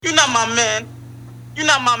You're not my man. You're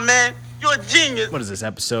not my man. You're a genius. What is this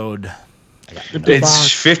episode?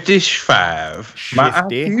 It's 55. My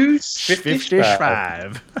 50. IQ's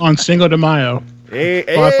 55. 55. On Cinco de Mayo. Hey,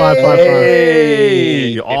 Five, five, five, five.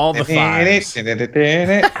 hey, all the fives. That's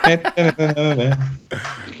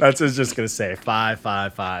what I was just gonna say. 5,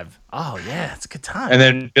 5, 5. Oh yeah, it's a good time. And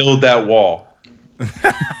then build that wall.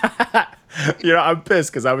 You know, I'm pissed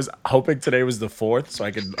because I was hoping today was the 4th, so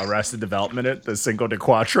I could Arrested Development it, the Cinco de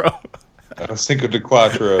Quattro. Cinco de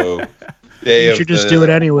Quattro. Day You of should just the- do it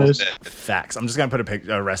anyways. Facts. I'm just gonna put a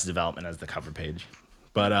picture Arrested Development as the cover page.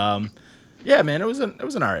 But yeah, man, it was an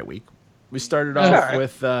alright week. We started off Alright.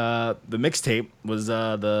 with the mixtape was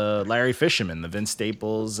the Larry Fisherman, the Vince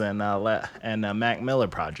Staples and Mac Miller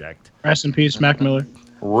project. Rest in peace, Mac Miller.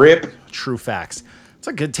 Rip. True facts. It's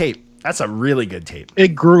a good tape. That's a really good tape.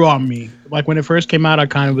 It grew on me. Like when it first came out, I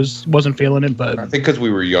kind of wasn't feeling it, but I think because we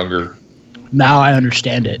were younger. now I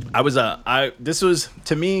understand it. This was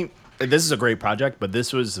to me. This is a great project, but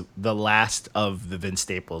this was the last of the Vince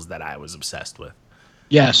Staples that I was obsessed with.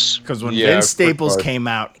 Yes. Because when Yeah, Vince Staples pretty much. came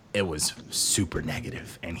out, it was super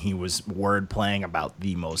negative, and he was word playing about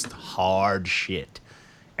the most hard shit.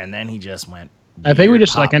 And then he just went. I think we weird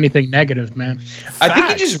just pop. like anything negative, man.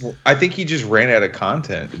 I think he just ran out of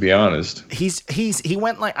content, to be honest. He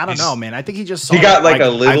went like I don't know, man. I think he just saw, He got, like, a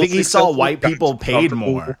little I think he saw successful, white got people paid comfortable.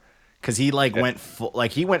 more because he like went full,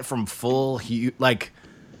 like he went from full like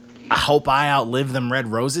I hope I outlive them red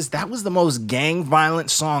roses. That was the most gang violent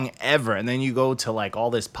song ever. And then you go to like all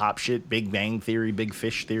this pop shit, Big Bang Theory, Big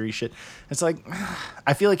Fish Theory shit. It's like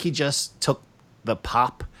I feel like he just took the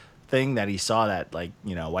pop thing that he saw that like,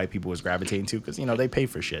 you know, white people was gravitating to because, you know, they pay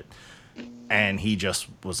for shit. And he just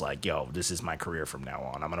was like, yo, this is my career from now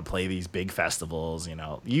on. I'm going to play these big festivals, you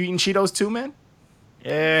know. You eating Cheetos too, man?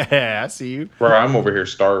 Yeah, I see you. Bro, I'm over here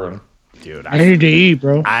starving. Dude, I need to eat,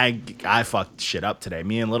 bro. I fucked shit up today.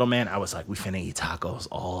 Me and Little Man, I was like, we finna eat tacos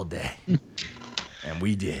all day. And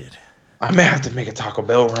we did. I may have to make a Taco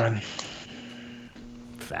Bell run.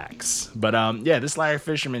 Facts. But yeah, this Larry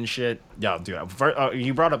Fisherman shit. Yo, dude,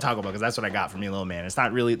 you brought up Taco Bell because that's what I got from you, Little Man. It's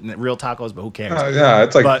not really real tacos, but who cares? Yeah,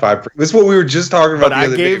 it's like But- 5%. This is what we were just talking about But the I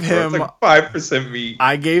other gave day. Bro. him- It's like 5% meat.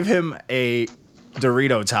 I gave him a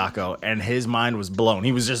Dorito taco, and his mind was blown.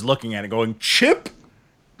 He was just looking at it, going, "Chip,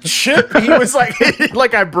 chip." He was like,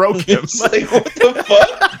 like I broke him. It's like, what the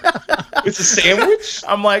fuck? It's a sandwich?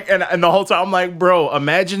 I'm like, and the whole time I'm like, bro,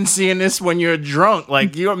 imagine seeing this when you're drunk.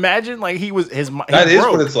 Like, you imagine, like he was his. That he is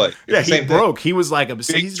broke. what it's like. It's Yeah, the he same thing. broke. He was like, Being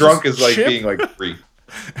he's drunk just is like chip. being like free.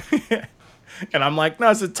 And I'm like,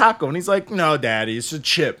 no, it's a taco. And he's like, no, daddy, it's a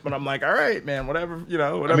chip. And I'm like, all right, man, whatever, you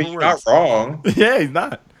know, I whatever mean, you're not works. wrong. Yeah, he's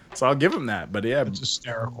not. So I'll give him that. But yeah, It's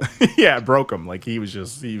hysterical. yeah, it broke him. Like he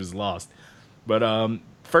was lost. But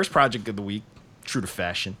first project of the week, true to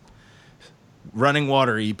fashion. Running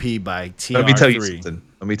Water EP by TR3. Let me tell you something.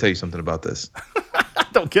 Let me tell you something about this.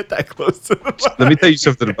 Don't get that close to the Let me tell you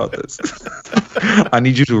something about this. I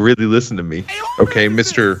need you to really listen to me. Okay,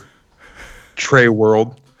 Mr. Trey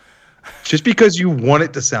World. Just because you want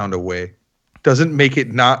it to sound away doesn't make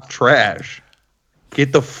it not trash.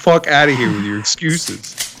 Get the fuck out of here with your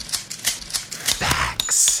excuses.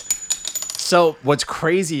 facts. So what's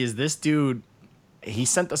crazy is this dude, he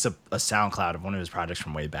sent us a SoundCloud of one of his projects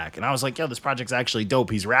from way back. And I was like, yo, this project's actually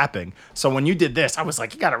dope. He's rapping. So when you did this, I was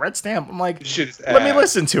like, you got a red stamp. I'm like, This shit is let me ass.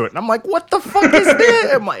 listen to it. And I'm like, what the fuck is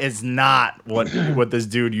this? I'm like, it's not what this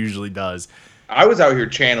dude usually does. I was out here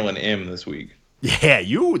channeling M this week. Yeah,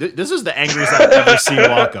 this is the angriest I've ever seen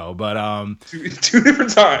Walko. But Two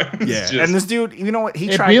different times. yeah, Just- and this dude, you know what? He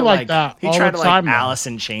It'd tried be to like that he all tried the to time like now. Alice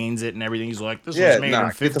in Chains it and everything. He's like, this Yeah, was made nah, in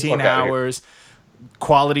get the fuck 15 outta here. hours.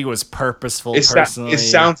 Quality was purposeful. it Personally,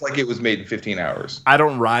 sounds like it was made in 15 hours. I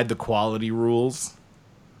don't ride the quality rules.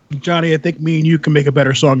 Johnny, I think me and you can make a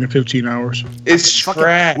better song in 15 hours. It's Fucking-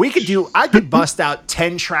 trash. I could bust out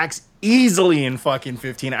 10 tracks easily in fucking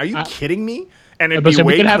 15. Are you kidding me? And it'd But be so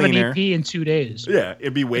we way could have cleaner. an EP in 2 days. Yeah,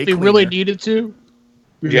 it'd be way If they cleaner. really needed to.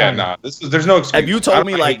 Yeah, nah. There's no excuse. If you told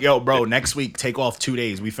me I like, hate yo, it. bro, next week take off 2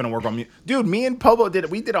 days, we finna work on music. Dude, me and Pobo did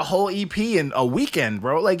a whole EP in a weekend,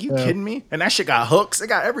 bro. Like, you kidding me? And that shit got hooks, it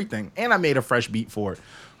got everything, and I made a fresh beat for it.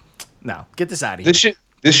 No, get this out of here.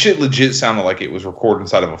 This shit legit sounded like it was recorded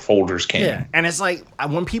inside of a Folgers can. Yeah, and it's like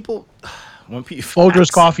when people,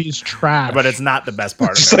 Folgers coffee is trash. but it's not the best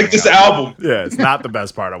part. Of Just like waking this up. album. Yeah, it's not the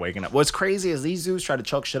best part of waking up. What's crazy is these dudes try to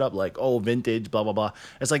chuck shit up like, oh, vintage, blah blah blah.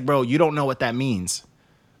 It's like, bro, you don't know what that means.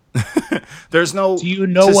 There's no. Do you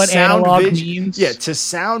know to what sound analog means? Yeah, to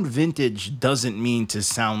sound vintage doesn't mean to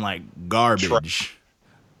sound like garbage.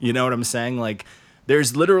 You know what I'm saying? Like,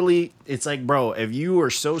 There's literally, it's like, bro, if you are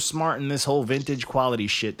so smart in this whole vintage quality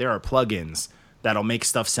shit, there are plugins that'll make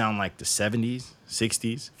stuff sound like the 70s,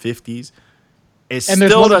 60s, 50s. It And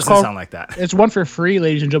there's still one that's doesn't called- sound like that. It's one for free,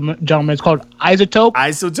 ladies and gentlemen. It's called Isotope.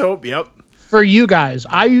 Isotope, yep. For you guys,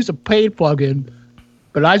 I use a paid plugin,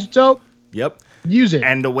 but Isotope, Yep. use it.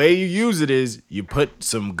 And the way you use it is you put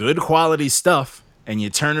some good quality stuff and you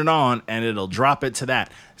turn it on and it'll drop it to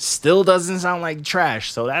that. Still doesn't sound like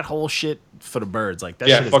trash. So that whole shit for the birds. Like that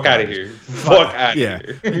Yeah, shit is fuck out of garbage. here. Fuck out of Yeah.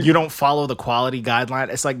 here. You don't follow the quality guideline.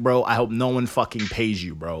 It's like, bro, I hope no one fucking pays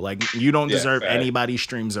you, bro. Like you don't Yeah, deserve fact. anybody's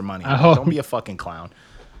streams or money. I hope- Don't be a fucking clown.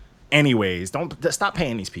 Anyways, stop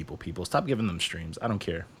paying these people. Stop giving them streams. I don't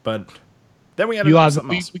care. But then we got to You do have, something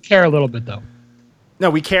we, else. we care a little bit though. No,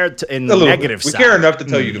 we care in A the little negative bit. We side. care enough to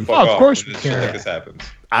tell you to fuck Oh, of off course when we shit care. like this happens.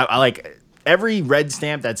 I like every red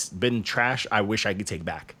stamp that's been trash. I wish I could take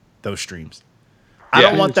back those streams. I Yeah.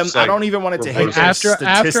 don't want them. Just I like don't even want it to hit reverse their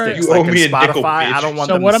After- statistics You like owe in me a nickel, Spotify. I bitch. don't want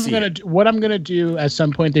So them what to I'm see gonna it. do, what I'm gonna do at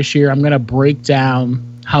some point this year, I'm gonna break down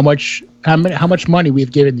how much money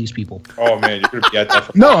we've given these people. Oh man, you're gonna be at that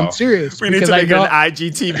for a No, while. I'm serious. We need because to I make know- an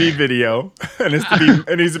IGTV video, and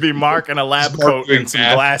it needs to be Mark in a lab Mark coat doing and some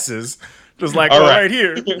math. glasses, just like All oh, right. right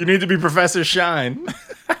here. You need to be Professor Shine.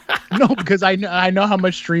 No, because I know how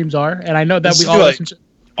much streams are, and I know that This we is all like- listen to,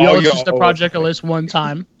 we all Oh, listen yo, to oh, Project okay. List one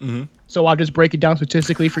time. So I'll just break it down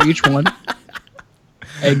statistically for each one,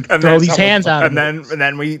 and And throw then these someone- hands out. And of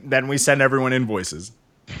it. then we send everyone invoices.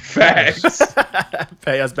 Facts.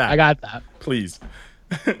 Pay us back, I got that please.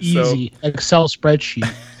 easy Excel spreadsheet.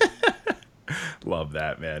 Love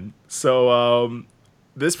that, man. So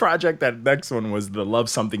this project, that next one was the Love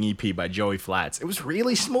Something EP by Joey Flats. It was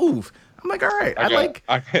really smooth. I'm like, all right, I like.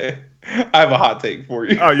 I have a hot take for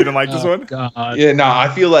you. Oh, you didn't like this Oh, one? God. Yeah, no, I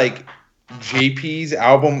feel like JP's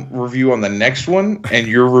album review on the next one and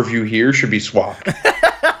your review here should be swapped.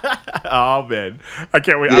 Oh man, I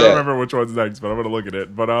can't wait. I Yeah. don't remember which one's next, but I'm gonna look at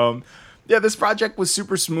it. But yeah, this project was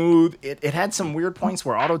super smooth. It had some weird points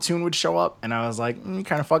where auto tune would show up, and I was like,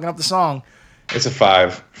 kind of fucking up the song. It's a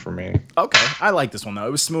 5 for me. Okay, I like this one though.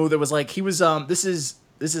 It was smooth. It was like he was this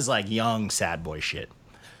is like young sad boy shit.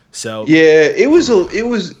 So Yeah, it was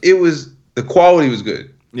the quality was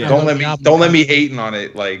good. Yeah. Don't Yeah. let me hating on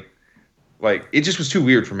it like it just was too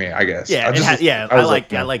weird for me, I guess. yeah, I just, I was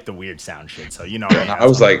like the weird sound shit. So you know, me, I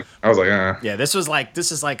was like, yeah, this is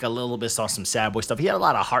like a little bit saw some sad boy stuff. He had a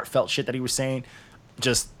lot of heartfelt shit that he was saying.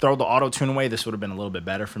 Just throw the auto tune away. This would have been a little bit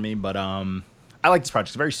better for me. But I like this project.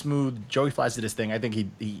 It's very smooth. Joey Flats did his thing. I think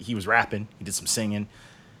he was rapping. He did some singing.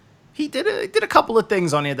 He did a couple of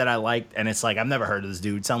things on it that I liked, and it's like I've never heard of this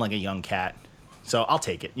dude. Sound like a young cat. So I'll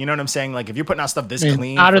take it. You know what I'm saying? Like if you're putting out stuff this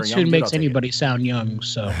clean, for a young Autotune dude, I'll makes take it. anybody sound young.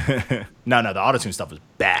 So No, the autotune stuff was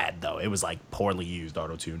bad though. It was like poorly used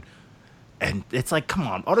autotune. And it's like, come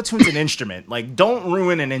on, autotune's an instrument. Like, don't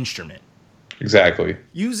ruin an instrument. exactly.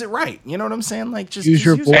 Use it right. You know what I'm saying? Like, just Use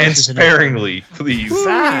your it. voice. And sparingly, please.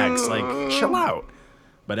 Facts. Like, chill out.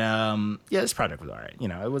 But yeah, this project was all right. You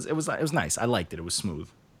know, it was nice. I liked it. It was smooth.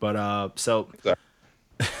 But so Sorry.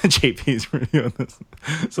 JP's review on this.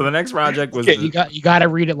 So the next project was Okay, you got to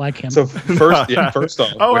read it like him. So first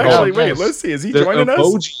off, oh, wait, actually, hold on. wait. yes. Let's see. Is he the joining us?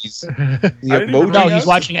 emojis. The didn't even emojis. No, Yes. he's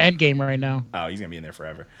watching Endgame right now. Oh, he's gonna be in there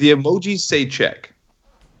forever. The emojis say check.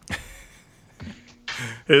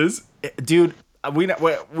 Dude. We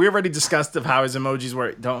already discussed of how his emojis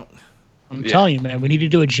were. I'm telling you, man, we need to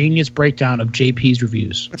do a genius breakdown of JP's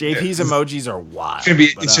reviews. JP's emojis are wild.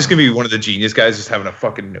 It's just gonna be one of the genius guys just having a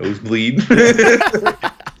fucking nosebleed.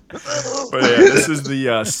 But yeah, this is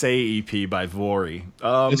the Say EP by Vori.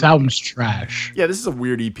 This album's trash. Yeah, this is a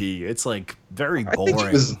weird EP. It's like very I think boring.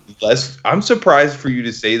 it was less. I'm surprised for you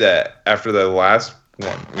to say that after the last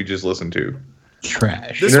one we just listened to.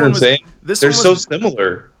 Trash. This You know one what I'm was- saying? this They're one so was-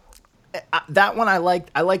 similar. That one I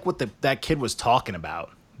liked. I like what that kid was talking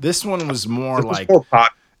about. This one was more It was like more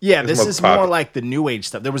pop. yeah, it was this more is more popular. like the new age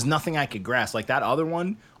stuff. There was nothing I could grasp. Like that other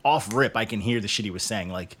one, off rip, I can hear the shit he was saying.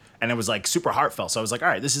 Like, and it was like super heartfelt. So I was like, all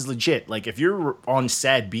right, this is legit. Like, if you're on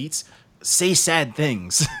sad beats, say sad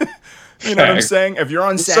things. You know what I'm Facts. saying? If you're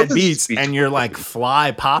on sad something beats speech and you're like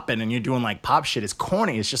fly popping and you're doing like pop shit, it's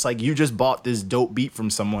corny. It's just like you just bought this dope beat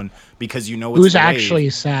from someone because you know it's Who's the wave. actually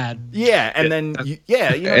sad? Yeah, and then you know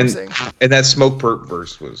what I'm And saying? and that smoke perp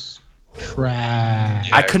verse was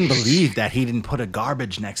Trash. I couldn't believe that he didn't put a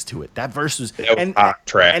garbage next to it. That verse was, That was and hot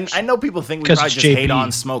trash. And I know people think we 'Cause probably it's just hate JP.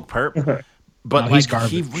 on Smoke Perp, but No, he's like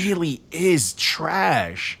he garbage. really is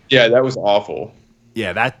trash. yeah, that was awful.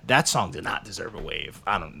 Yeah, that song did not deserve a wave.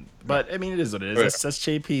 I don't, but I mean, it is what it is. Yeah. That's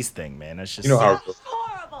JP's thing, man. That's just You know how it goes.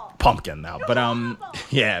 pumpkin now. But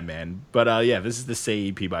yeah, man. But yeah, this is the Say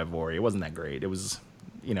EP by Vori. It wasn't that great. It was,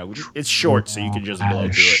 it's short, so you can just blow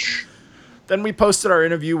through it. Then we posted our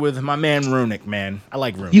interview with my man Runic, man. I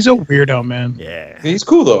like Runic. He's a weirdo, man. Yeah. He's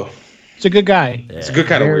cool though. He's a good guy. It's a good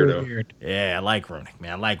kind of Very weirdo. weird. Yeah, I like Runic,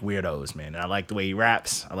 man. I like weirdos, man. I like the way he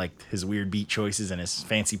raps. I like his weird beat choices and his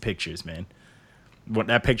fancy pictures, man. What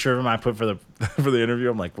that picture of him I put for the for the interview,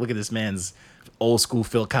 I'm like, look at this man's old school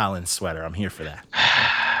Phil Collins sweater. I'm here for that.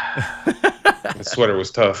 The sweater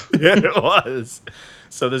was tough. Yeah, it was.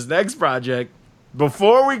 So this next project,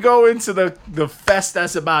 before we go into the fest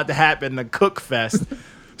that's about to happen, the Cook Fest,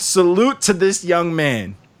 salute to this young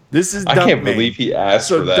man. This is Dunk I can't Man. believe he asked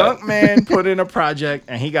So for that. Dunk Man put in a project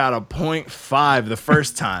and he got a 0.5 the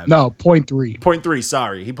first time. No, 0.3. 0.3,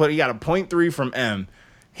 sorry. He got a 0.3 from M.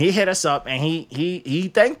 He hit us up and he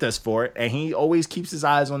thanked us for it, and he always keeps his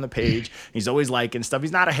eyes on the page. He's always liking stuff.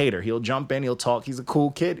 He's not a hater. He'll jump in, he'll talk. He's a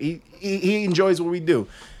cool kid. He enjoys what we do.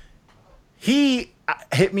 He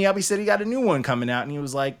hit me up. He said he got a new one coming out, and he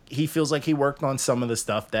was like, he feels like he worked on some of the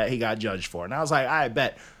stuff that he got judged for. And I was like, I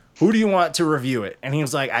bet. Who do you want to review it? And he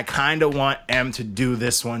was like, I kind of want M to do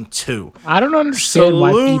this one too. I don't understand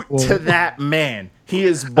why Salute people. to that man. He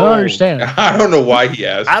is I bold. don't understand. I don't know why he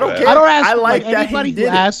asked. I for don't that. care. I don't ask I like that he anybody did who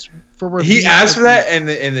it. asks for reviews. He asked for that, and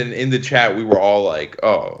then in the chat we were all like,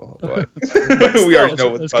 "Oh, what?" we already know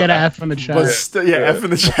what's Let's about get an that. F in the chat. But F in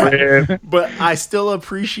the chat. But I still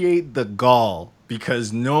appreciate the gall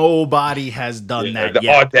because nobody has done that the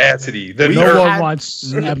yet. audacity. The We no nerve. one had-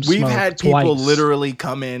 wants M We've smoke had people twice. literally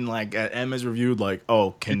come in like at M has reviewed like,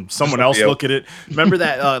 oh, can someone Somebody else else. look at it? Remember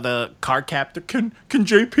that the car captor? Can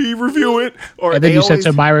JP review it? Or And then they you said always-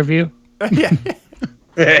 to my review. yeah.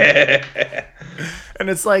 And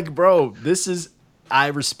it's like, bro, I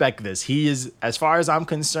respect this. He is, as far as I'm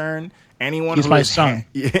concerned, anyone He's who my is- son.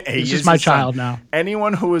 Yeah, he He's is my his son. child now.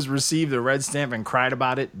 Anyone who has received a red stamp and cried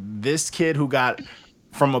about it, this kid who got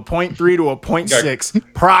from a 0.3 to a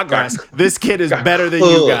 0.6 progress, this kid is better than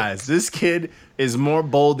you guys. This kid is more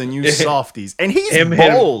bold than you softies. And he's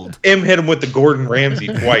bold. M hit him with the Gordon Ramsay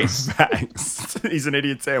twice. Facts. He's an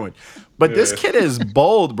idiot sandwich. But this kid is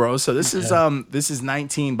bold, bro. So this is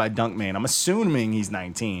 19 by Dunkman. I'm assuming he's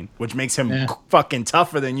 19, which makes him fucking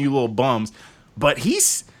tougher than you little bums. But he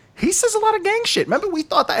says a lot of gang shit. Remember, we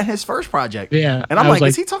thought that in his first project. Yeah, And I'm I was like,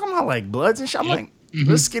 is like- he talking about like Bloods and shit? I'm Yep. like,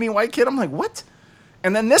 this skinny white kid. I'm like, what?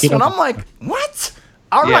 And then this He one, doesn't- I'm like, what?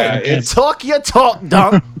 All Yeah, right, it's- talk your talk,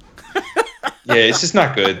 Dunk. Yeah, it's just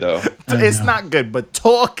not good though. It's not good, but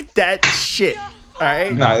talk that shit. All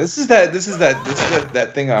right? Nah, this is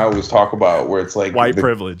that thing I always talk about where it's like White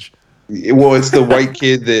privilege. Well, it's the white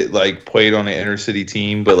kid that like played on an inner city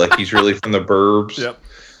team, but like he's really from the burbs. Yep.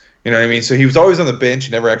 You know what I mean? So he was always on the bench,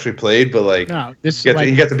 never actually played, but like No, this he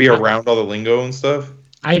got to be like, around all the lingo and stuff.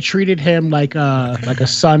 I treated him like a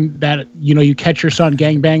son that you catch your son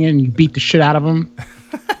gangbanging and you beat the shit out of him,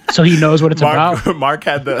 so he knows what it's about. Mark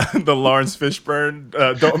had the Lawrence Fishburne,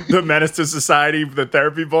 the Menace to Society, the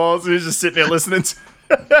therapy balls. He was just sitting there listening to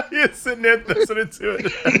he was sitting there listening to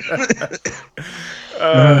it.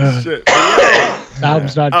 Shit. The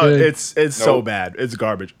album's not Oh, good. it's so Nope. bad. It's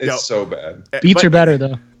garbage. It's Yo, so bad. Beats but are better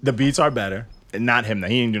though. The beats are better. And not him.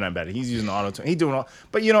 He ain't doing that better. He's using auto tune. He doing all,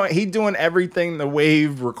 but you know what? He doing everything the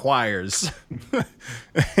wave requires.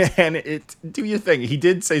 And do your thing. He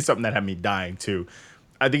did say something that had me dying too.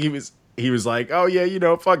 I think he was like, oh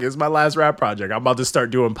yeah, fuck it, it's my last rap project. I'm about to start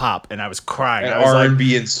doing pop, and I was crying. And I was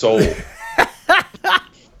R&B and soul.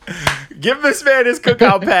 give this man his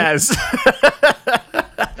cookout pass.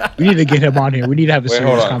 We need to get him on here. We need to have a Wait, hold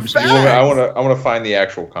serious on. conversation. I want to find the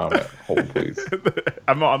actual comment. Hold please.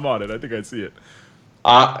 I'm on it. I think I see it.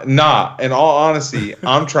 Nah. In all honesty,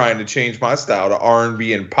 I'm trying to change my style to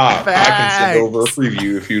R&B and pop. I can send over a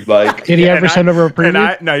preview if you'd like. Did he ever And send over a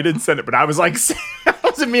preview? No, he didn't send it. But I was like, I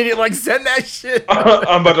was immediately like, send that shit.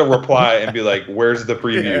 I'm about to reply and be like, "Where's the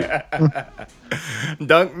preview?"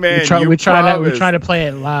 Dunk man, We're trying promised. to play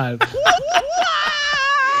it live.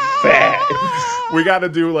 We got to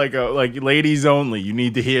do like ladies only. You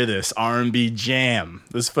need to hear this R&B jam.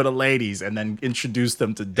 This is for the ladies, and then introduce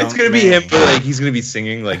them to Dunk. It's gonna be Man. him, but like he's gonna be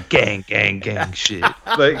singing like gang, gang, gang shit.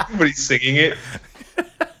 Like, but he's singing it.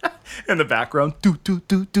 in the background. Do do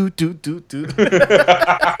do do do do do.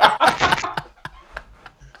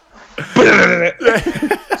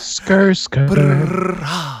 Skr.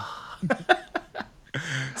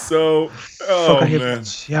 So, oh man.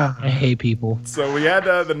 Yeah. I hate people. So we had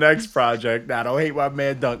the next project. Now, I don't hate my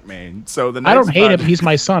man Dunk Man. So the next I don't hate him. project- He's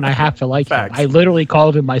my son. I have to like Facts. him. I literally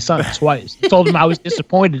called him my son twice. Told him I was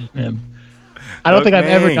disappointed in him. I don't think I've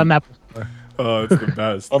ever Man. done that before. Oh, it's the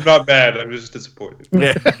best. I'm not mad. I'm just disappointed.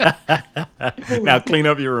 Yeah. Now clean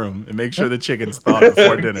up your room and make sure the chicken's thawed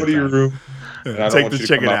before dinner. Go to your time. room. And I don't Take want the you to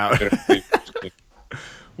chicken come out. and clean.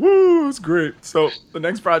 Woo, it's great. So the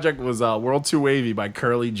next project was World 2 Wavy by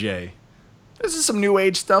Curly J. This is some new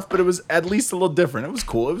age stuff, but it was at least a little different. It was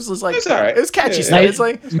cool. It was just like It's all right. it was catchy Yeah, stuff. yeah. It's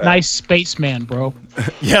like Nice spaceman, bro.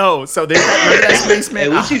 yo, so they remember that spaceman.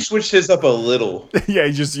 At least he switched his up a little. Yeah,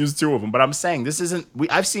 he just used two of them. But I'm saying this isn't.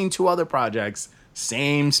 I've seen two other projects,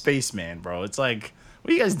 same spaceman, bro. It's like,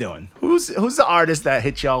 what are you guys doing? Who's the artist that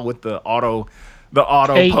hit y'all with the auto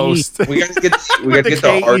KE. post? We gotta get with the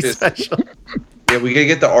KE artist. special. Yeah, we gotta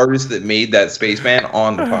get the artist that made that spaceman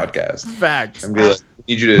on the podcast. Facts. And be like,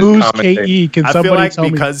 we need you to Who's comment. KE? Can I feel somebody like tell me?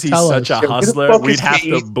 because he's tell such us? a who the hustler, fuck we'd is have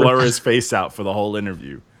to KE? blur his face out for the whole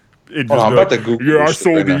interview. It'd Hold just on, be I'm about to Google yeah, I this shit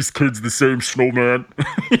sold right now. these kids the same snowman.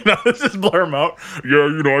 Just blur him out.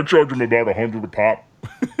 Yeah, I charge them about $100 a pop.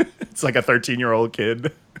 It's like a 13-year-old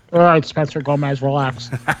kid. All right, Spencer Gomez, relax.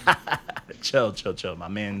 Chill. My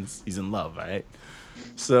man's he's in love, all right?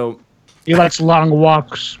 So He likes long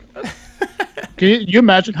walks. Can you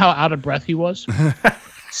imagine how out of breath he was?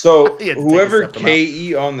 So He had to take whoever a step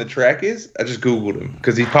KE on the track is, I just Googled him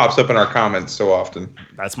because he pops up in our comments so often.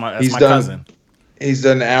 that's my He's done- cousin. He's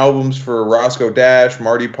done albums for Roscoe Dash,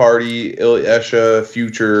 Marty Party, Illy Esha,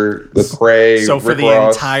 Future, Lecrae, So for Rick the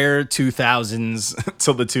Ross. entire 2000s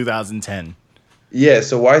till the 2010, Yeah,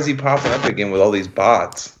 so why is he popping up again with all these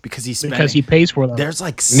bots? because he's Because he pays for them. there's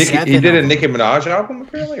like He seven. did a of them. Nicki Minaj album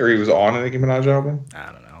apparently, or he was on a Nicki Minaj album. I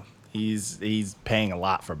don't know. He's paying a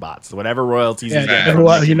lot for bots. Whatever royalties he's Yeah, getting you from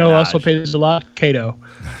know, Nicki you know who also Minaj. pays a lot? Kato.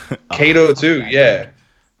 Kato too, yeah.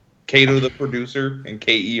 Kato the producer and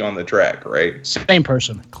KE on the track, right? Same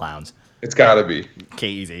person. Clowns. It's gotta be.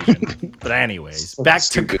 KE's Asian. But anyways, So back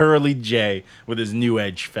stupid. to Curly J with his New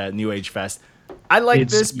Age Fest. I like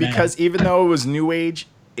It's this mad. because even though it was New Age,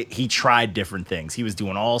 he tried different things. He was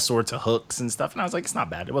doing all sorts of hooks and stuff, and I was like, it's not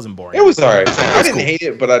bad. It wasn't boring. It was alright. I didn't cool. hate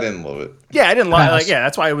it, but I didn't love it. Yeah, I didn't like. Pass. Yeah,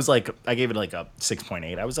 that's why it was like I gave it like a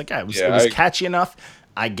 6.8. I was like, yeah, it was Yeah, I- catchy enough.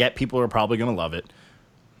 I get people are probably gonna love it.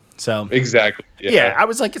 So Exactly. yeah, I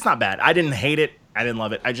was like, it's not bad. I didn't hate it. I didn't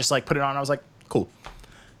love it. I just like put it on. I was like, cool.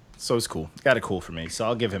 So it's cool. Got it cool for me. So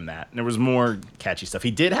I'll give him that. And there was more catchy stuff.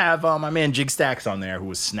 He did have my man Jig Stacks on there who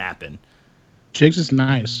was snapping. Jigs is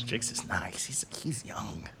nice. Jigs is nice. He's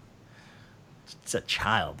young. It's a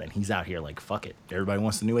child, and he's out here like, fuck it. Everybody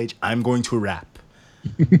wants the new age. I'm going to rap.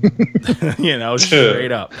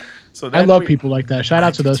 Straight up. So I then love we- people like that. Shout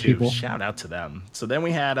out to do those too. people. Shout out to them. So then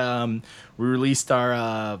we had we released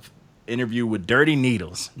our interview with Dirty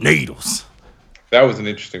Needles. Needles. That was an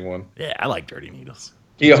interesting one. Yeah, I like Dirty Needles.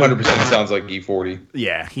 He 100% sounds like E40.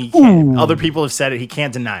 Yeah, he can't. Other people have said it. He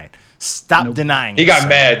can't deny it. Stop denying He it. got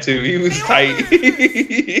mad too. He was tight.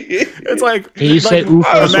 It's like Can you say ooh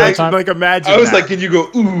I was imagine, time? like imagine. I was that. like, "Can you go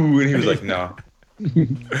ooh?" And he was like, "No."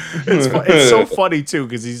 It's so funny too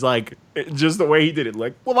because he's like just the way he did it.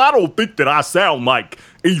 Like, well, I don't think that I sound like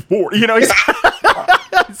E40. You know, he's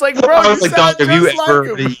it's like, bro, I was you like, sound "Dog, have you just ever like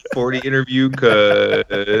heard him. the E40 interview?"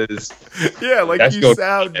 Cause Yeah, like That's you going-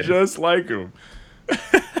 sound just like him.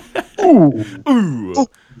 Ooh. Ooh.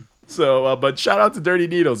 So, but shout out to Dirty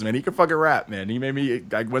Needles, man. He can fucking rap, man. He made me.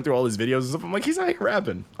 I went through all his videos and stuff. I'm like, he's not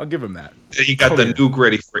rapping. I'll give him that. he got the nuke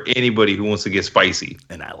ready for anybody who wants to get spicy.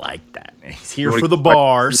 And I like that. He's here You for the wanna-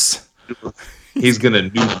 bars. He's gonna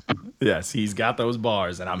nuke. Yes, he's got those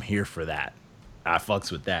bars, and I'm here for that. I fucks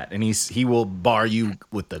with that, and he will bar you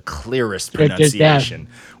with the clearest Right, there's that. pronunciation,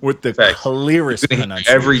 with the Facts. clearest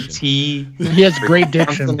pronunciation. Every T. He has great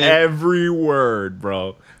diction. Every word,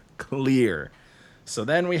 bro, clear. So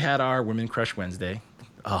then we had our Women Crush Wednesday.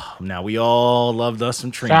 Oh, now we all loved us some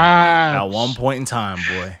Trina Facts. at one point in time,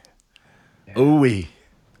 boy. Ooh-wee.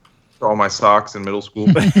 All my socks in middle school.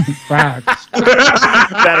 Facts.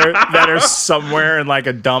 that are somewhere in like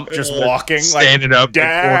a dump, just walking, like Standing up.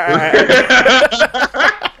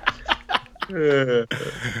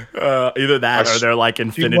 either that or they're like He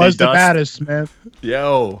infinity was the dust. baddest, man.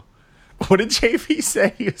 Yo, what did JP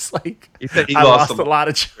say? He was like, He said he I lost lost a lot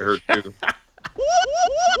of. Her too.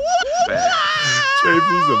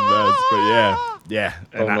 JP's the best, but yeah.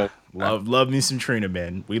 And Oh, I love me some Trina,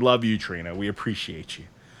 man. We love you, Trina. We appreciate you.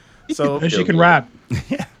 So And she can rap.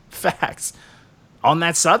 yeah, facts. On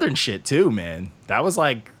that Southern shit too, man. That was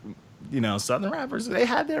like, Southern rappers, they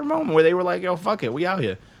had their moment where they were like, yo, fuck it, we out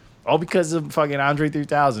here. All because of fucking Andre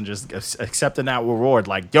 3000 just accepting that reward.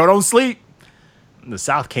 Like, yo, don't sleep. The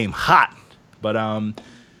South came hot. But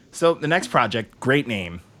so the next project, great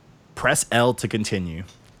name. Press L to continue.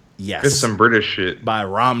 Yes. It's some British shit. By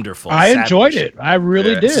Romderful. I enjoyed Savage. it. I really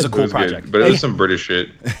Yeah, did. This is a It cool was good, project. but it was some British shit.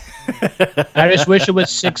 I just wish it was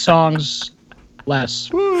 6 songs less.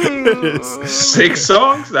 6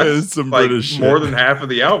 songs? That's It's some like British more shit. than half of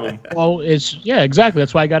the album. Well, exactly.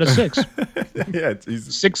 That's why I got a 6. Yeah,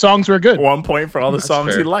 he's 6 songs were good. 1 point for all the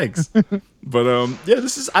songs he fair. likes. But yeah,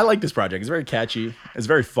 I like this project. It's very catchy. It's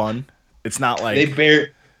very fun. It's not like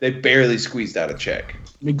They barely squeezed out a check.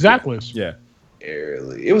 Exactly. yeah.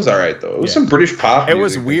 Barely. It was all right though. It was Yeah. some British pop. It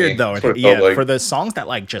was music, I weird think. though. That's what it Yeah, felt like. for the songs that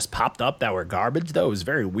like just popped up that were garbage though, it was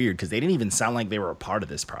very weird because they didn't even sound like they were a part of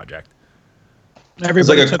this project.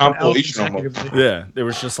 Everybody like a took an L compilation almost. consecutively. Yeah, it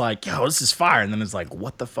was just like, yo, this is fire, and then it's like,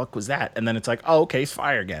 what the fuck was that? And then it's like, oh, okay, it's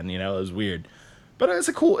fire again. You know, it was weird, but it's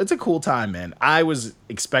a cool time, man. I was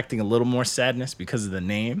expecting a little more sadness because of the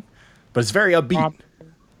name, but it's very upbeat.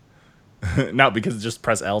 No, because just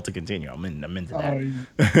press L to continue. I'm into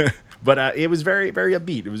that. But it was very, very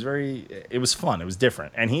upbeat. It was fun. It was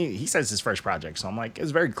different. And he says his first project. So I'm like,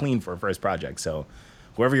 it's very clean for a first project. So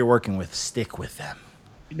whoever you're working with, stick with them.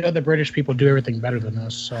 You know, the British people do everything better than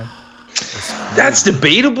us. So That's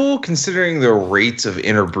debatable considering the rates of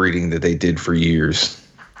interbreeding that they did for years.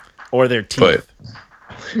 Or their teeth.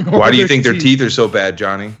 But why do you think their teeth are so bad,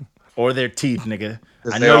 Johnny? Or their teeth, nigga.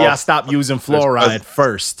 I they know all- y'all stopped using fluoride That's-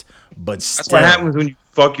 first, but That's still. what happens when you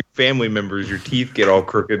fuck your family members. Your teeth get all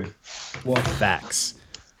crooked. Facts.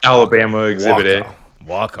 Alabama Exhibit A.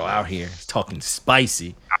 Walko out here talking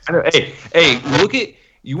spicy. I know, hey, look at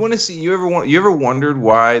you. Want to see? You ever wondered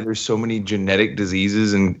why there's so many genetic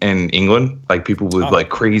diseases in England? Like people with like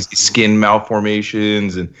crazy skin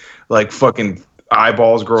malformations and like fucking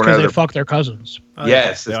eyeballs growing because out they of their fuck their cousins.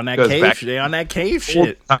 yes. They it's on that because cave. back They on that cave old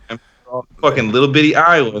shit. time, fucking little bitty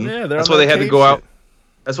island. Yeah, they're that's on why they that had to cave go out. shit.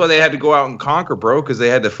 That's why they had to go out and conquer, bro, because they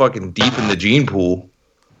had to fucking deepen the gene pool.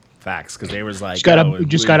 Facts, because they was like, Just got yo, a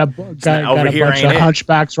just we- got a over got a here bunch ain't of it.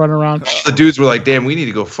 hunchbacks running around. The dudes were like, "Damn, we need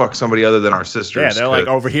to go fuck somebody other than our sisters." Yeah, they're like,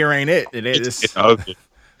 'cause over here ain't it. It it's is. ugly.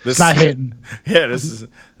 This It's not hitting. Yeah,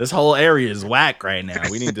 this whole area is whack right now.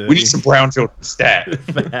 We need to. We need some brown children stat.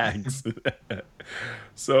 Facts.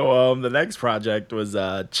 So the next project was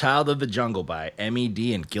Child of the Jungle by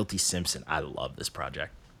MED and Guilty Simpson. I love this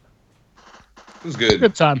project. It was good.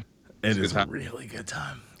 Good time. It good is a time. really good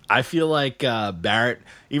time. I feel like Barrett,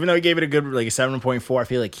 even though he gave it a good like a 7.4, I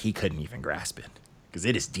feel like he couldn't even grasp it because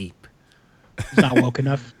it is deep. He's not woke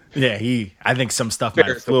enough. Yeah, I think some stuff might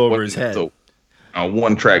have flew over his head. So,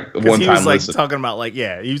 one track, Because one he time was like listen. talking about like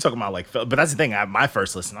he was talking about like, but that's the thing. My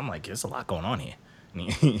first listen, I'm like, there's a lot going on here,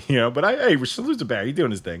 you know. But hey, salute to Barry, he's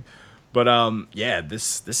doing his thing. But yeah,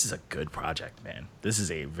 this is a good project, man. This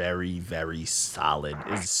is a very very solid.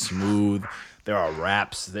 It's smooth. There are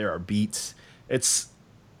raps, there are beats. It's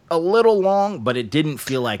a little long, but it didn't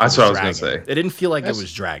feel like That's it was what I was dragging. gonna say. It didn't feel like it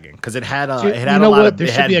was dragging because it had You it had a know lot what? of There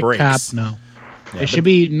it should had be a breaks. cap. No, it should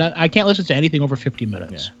be. Not, I can't listen to anything over 50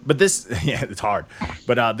 minutes. Yeah. But this, yeah, it's hard.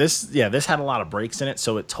 But this had a lot of breaks in it,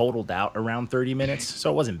 so it totaled out around 30 minutes.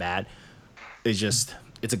 So it wasn't bad. It's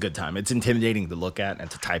a good time. It's intimidating to look at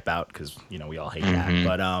and to type out because we all hate that.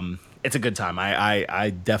 But it's a good time. I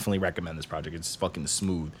definitely recommend this project. It's fucking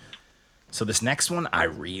smooth. So this next one I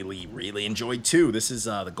really really enjoyed too. This is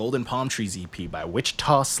the Golden Palm Trees EP by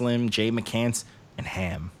Wichita Slim, Jay McCants, and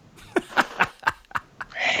Ham.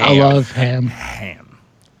 I love him. Ham.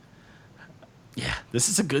 Yeah, this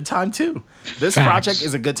is a good time too. This Facts. project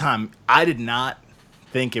is a good time. I did not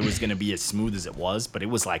think it was going to be as smooth as it was, but it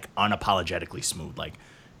was like unapologetically smooth. Like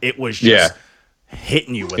it was just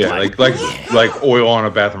hitting you with Yeah, like oil on a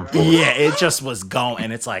bathroom floor. yeah, it just was going,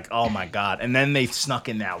 and it's like, oh my god! And then they snuck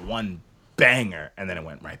in that one banger, and then it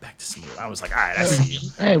went right back to smooth. I was like, all right, I see you.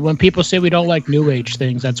 Hey, when people say we don't like new age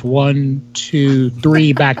things, that's 1, 2,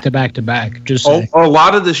 3 back to back to back. Just say. A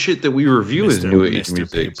lot of the shit that we review is new age Mr.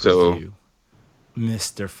 music. Pay-per-view. So,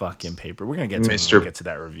 Mr. fucking Paper, we're gonna get to when Mr. we get to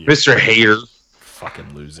that review. Mr. Hater.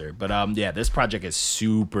 Fucking loser. But yeah, this project is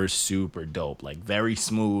super super dope. Like very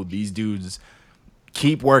smooth. These dudes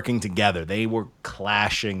keep working together. They were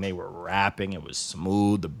clashing, they were rapping, it was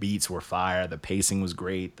smooth, the beats were fire, the pacing was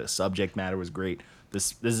great, the subject matter was great.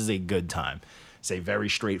 This is a good time. It's a very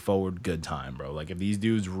straightforward good time, bro. Like if these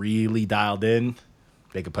dudes really dialed in,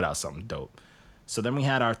 they could put out something dope. So then we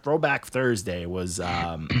had our throwback Thursday was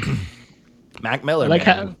Mac Miller. I like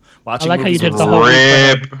man. how you movies did with the whole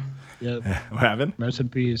Rip. Yeah. What happened? Rest in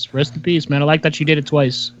peace. Rest in peace, man. I like that you did it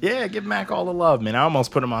twice. Yeah, give Mac all the love, man. I almost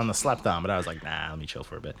put him on the slept on, but I was like, nah, let me chill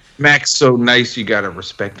for a bit. Mac's so nice, you gotta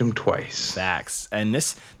respect him twice. Facts. And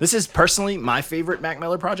this is personally my favorite Mac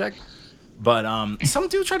Miller project. But some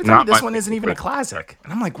dude tried to tell me Not this my one isn't even a favorite. classic.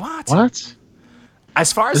 And I'm like, what? What?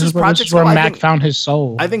 As far as This his is where projects Mac go, found his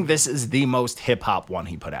soul. I think this is the most hip hop one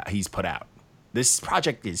he's put out. This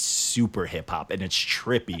project is super hip hop and it's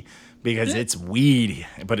trippy because it's weed,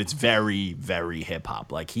 but it's very, very hip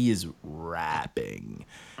hop. Like he is rapping.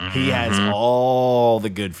 He has all the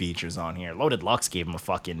good features on here. Loaded Lux gave him a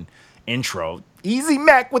fucking intro. Easy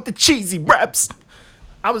Mac with the cheesy raps.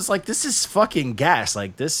 I was like, this is fucking gas.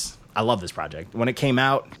 Like this, I love this project. When it came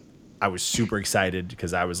out, I was super excited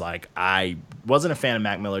because I was like, I wasn't a fan of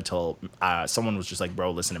Mac Miller till someone was just like, bro,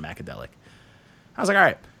 listen to Macadelic. I was like, all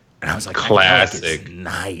right. And I was like, Classic. Macadelic is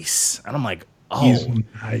nice. And I'm like, oh, He's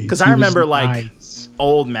nice. because I He was remember like nice.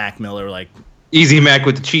 old Mac Miller, like, Easy Mac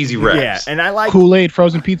with the cheesy wraps. yeah. And I like, Kool-Aid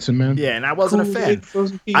frozen pizza, man. yeah, and I wasn't a fan. Kool-Aid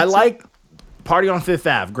frozen pizza. I like Party on Fifth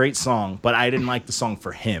Ave, great song, but I didn't like the song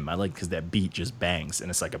for him. I like because that beat just bangs and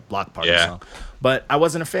it's like a block party Yeah. song. But I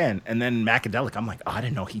wasn't a fan. And then Macadelic, I'm like, oh, I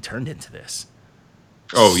didn't know he turned into this.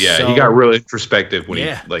 Oh yeah, So- he got real introspective when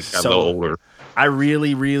Yeah, he like got so- a little older. I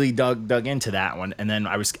really, really dug into that one, and then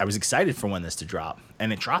I was excited for when this to drop,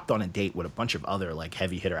 and it dropped on a date with a bunch of other like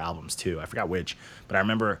heavy hitter albums too. I forgot which, but I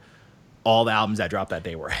remember all the albums that dropped that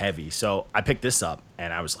day were heavy. So I picked this up,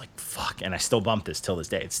 and I was like, "Fuck!" And I still bump this till this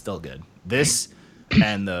day. It's still good. This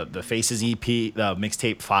and the Faces EP, the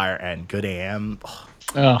mixtape Fire, and Good AM, oh,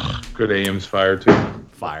 Ugh. Good AM's fire too.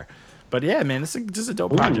 fire. But yeah, man, this is a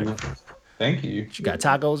dope project. Thank you. You got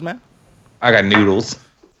tacos, man? I got noodles.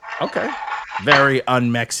 Okay, very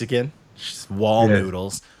un-Mexican, just wall Yeah.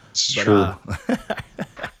 noodles. It's But, true.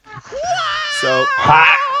 So. Fuck.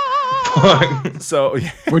 So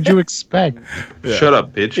What'd you expect? Shut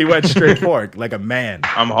up, bitch. he went straight for it like a man.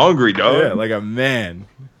 I'm hungry, dog. Yeah, like a man.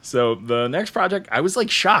 So the next project, I was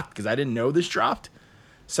like shocked because I didn't know this dropped.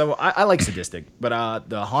 So I like Sadistic, but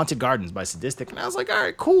the Haunted Gardens by Sadistic, and I was like, all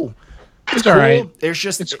right, cool. It's all right. There's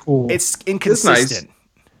just It's cool. It's inconsistent.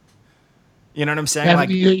 You know what I'm saying? And Like,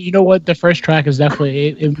 you know what? The first track is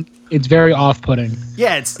definitely it's very off-putting.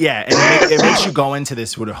 yeah, and it makes you go into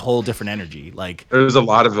this with a whole different energy. Like, There's a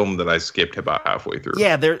lot of them that I skipped about halfway through.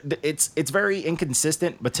 yeah, it's very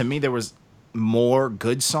inconsistent, but to me there was more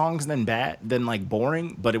good songs than like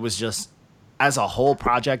boring, but it was just as a whole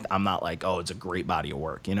project, I'm not like, oh, it's a great body of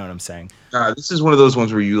work. You know what I'm saying? This is one of those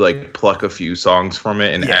ones where you like pluck a few songs from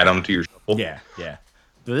it and Yeah. add them to your shuffle. Yeah.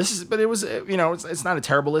 But it was, it's not a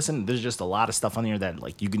terrible listen. There's just a lot of stuff on here that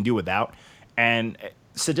like you can do without. And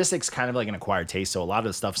Sadistic's kind of like an acquired taste, so a lot of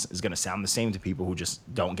the stuff is going to sound the same to people who just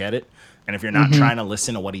don't get it. And if you're not trying to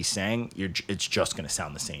listen to what he's saying, it's just going to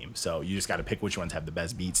sound the same. So you just got to pick which ones have the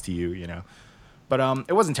best beats to you, you know. But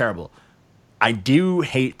it wasn't terrible. I do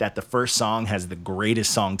hate that the first song has the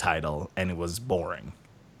greatest song title and it was boring.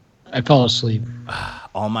 I fell asleep.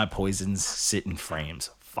 All My Poisons Sit in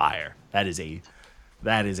Frames. Fire. That is a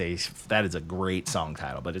great song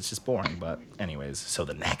title, but it's just boring. But anyways, so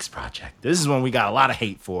the next project. This is one we got a lot of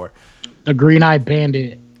hate for. The Green Eye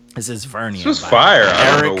Bandit. This is Vernian. This was by fire. I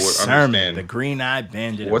don't know Eric what- Sermon, understand the Green Eye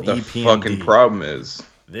Bandit What the of EPMD. fucking problem is?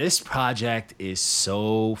 This project is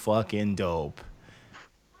so fucking dope.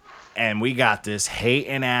 And we got this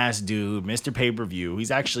hating ass dude, Mr. Pay-Per-View. He's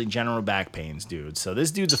actually General Back Pain's dude. So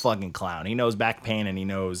this dude's a fucking clown. He knows back pain and he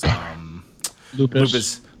knows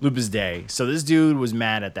Lupus Day. So this dude was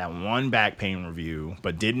mad at that one back pain review,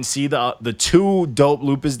 but didn't see the two dope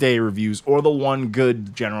Lupus Day reviews or the one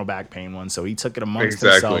good General Back Pain one. So he took it amongst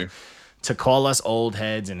himself to call us old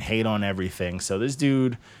heads and hate on everything. So this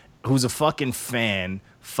dude, who's a fucking fan,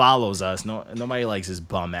 follows us. Nobody likes his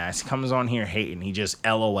bum ass. He comes on here hating. He just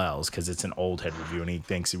LOLs because it's an old head review and he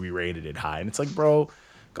thinks we rated it high. And it's like, bro,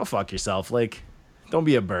 go fuck yourself. Like, don't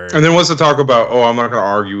be a bird. And then wants to talk about, oh, I'm not going to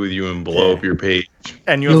argue with you and blow up your page.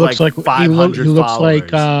 And you He have looks like like 500 he looks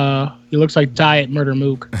followers. like he looks like Diet Murder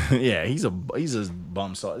Mook. Yeah, he's a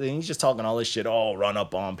bum. So he's just talking all this shit. Oh, run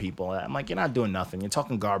up on people. I'm like, you're not doing nothing. You're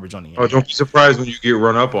talking garbage on the Oh, internet. don't be surprised when you get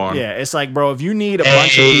run up on. Yeah, it's like, bro, if you need a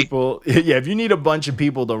bunch of people, if you need a bunch of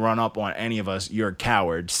people to run up on any of us, you're a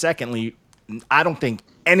coward. Secondly, I don't think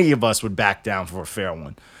any of us would back down for a fair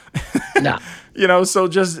one. Nah. You know, so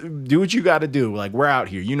just do what you got to do. Like, we're out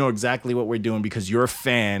here. You know exactly what we're doing because you're a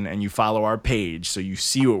fan and you follow our page, so you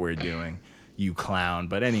see what we're doing, you clown.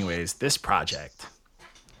 But anyways, this project.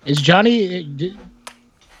 Is Johnny?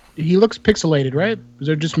 He looks pixelated, right? Is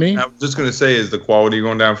it just me? I was just going to say, is the quality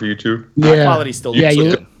going down for you too? My quality still looks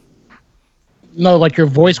good. No, like your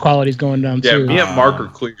voice quality's going down Yeah, too. me and Mark are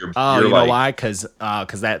clear. Oh, You're you know like, why?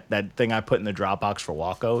 Because that thing I put in the Dropbox for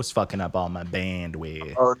Waco is fucking up all my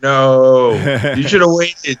bandwidth. Oh, no. You should have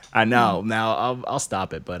waited. I know. Now I'll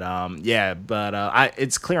stop it, but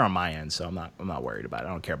it's clear on my end, so I'm not worried about it. I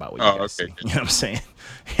don't care about what you guys okay. see. You know what I'm saying?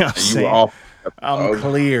 You know what I'm You saying? were off. I'm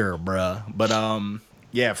clear, bruh.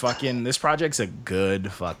 But fucking this project's a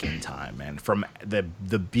good fucking time, man. From the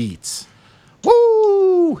beats. Woo!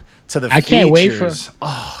 Woo! To the I can't wait for features.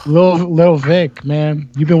 Oh, Lil Vic, man.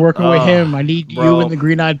 You've been working with him. I need bro. you and the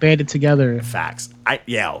Green Eyed Bandit together. facts.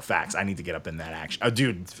 Facts. I need to get up in that action. Oh,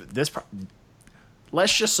 dude,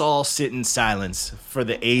 let's just all sit in silence for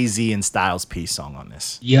the AZ and Styles P song on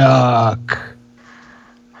this. Yuck.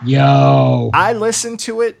 Yo. I listened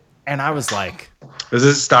to it and I was like, Is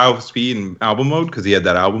this Styles P in album mode? Because he had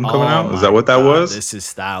that album coming out. Is my that what that God, was? This is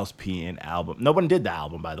Styles P in album. No one did the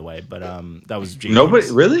album, by the way, but that was James. Nobody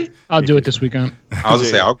really? I'll do it this weekend. I was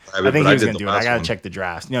gonna say I'll grab it, I think but he was did gonna the do it. I last gotta one. check the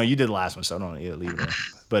drafts. No, you did the last one, so I don't need to leave it.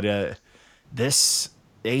 But this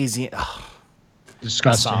AZ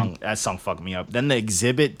Disgusting. that song fucked me up. Then the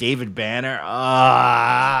Exhibit, David Banner.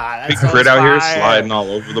 That Big song's Crit out here fire. sliding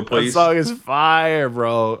all over the That place. song is fire,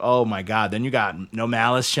 bro. Oh my god. Then you got No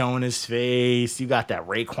Malice showing his face. You got that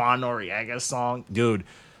Raekwon Noriega song, dude.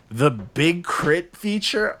 The Big Crit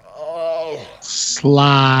feature. Oh,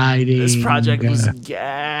 Sliding. this project was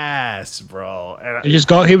gas, bro. And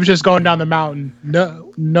He was just going down the mountain.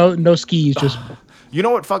 No skis. Just you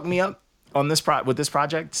know what fucked me up on this with this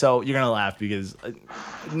project? So you're gonna laugh because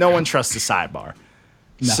no one trusts the sidebar.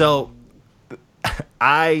 No. So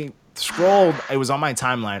I scrolled. It was on my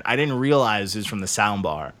timeline. I didn't realize it was from the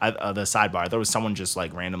soundbar, the sidebar. There was someone just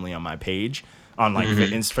like randomly on my page on like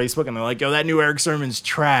Facebook, and they're like, "Yo, that new Eric Sermon's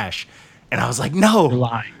trash," and I was like, "No," You're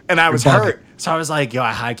lying. and I was You're bugging. hurt. So I was like, "Yo,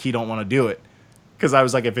 I high key don't want to do it." Because I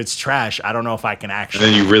was like, if it's trash, I don't know if I can And actually.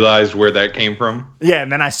 then you realized where that came from. Yeah,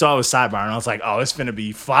 and then I saw it was sidebar, and I was like, oh, it's finna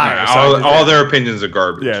be fire. So I all did all that. their opinions are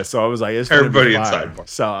garbage. Yeah, so I was like, it's Everybody gonna be in fire. Sidebar.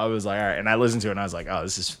 So I was like, all right, and I listened to it, and I was like, oh,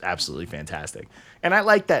 this is absolutely fantastic. And I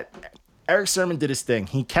like that Eric Sermon did his thing.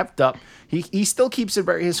 He kept up. He still keeps it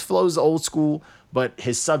his flow's old school, but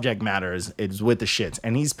his subject matter is with the shits.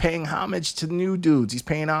 And he's paying homage to new dudes. He's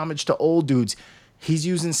paying homage to old dudes. He's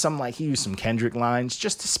using he used some Kendrick lines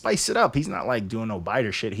just to spice it up. He's not like doing no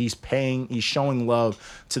biter shit. He's showing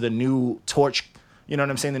love to the new torch, you know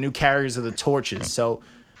what I'm saying? The new carriers of the torches. So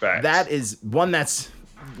Facts. that is that's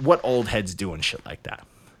what old heads do and shit like that.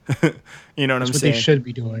 You know what I'm That's what saying? they should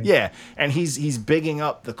be doing. Yeah, and he's bigging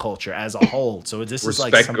up the culture as a whole. So this is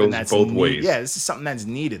like Respect something goes that's both ways. Yeah, this is something that's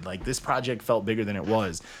needed. Like this project felt bigger than it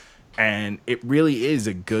was, and it really is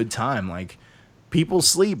a good time. Like people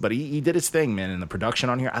sleep, but he did his thing, man. And the production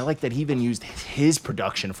on here, I like that he even used his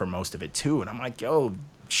production for most of it too. And I'm like, yo,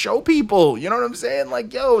 show people. You know what I'm saying?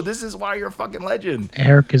 Like, yo, this is why you're a fucking legend.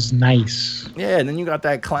 Eric is nice. Yeah, and then you got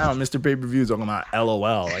that clown, Mr. Pay-Per-View, talking about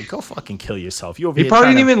LOL. Like, go fucking kill yourself. You over He here probably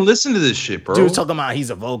trying didn't to- even listen to this shit, bro. Dude talking about he's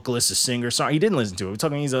a vocalist, a singer, song. He didn't listen to it. We're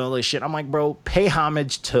talking he's all this shit. I'm like, bro, pay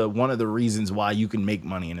homage to one of the reasons why you can make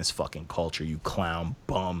money in this fucking culture, you clown,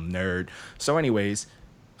 bum, nerd. So anyways,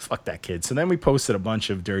 fuck that kid. So then we posted a bunch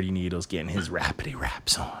of Dirty Needles getting his rapidy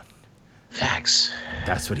raps on. Facts.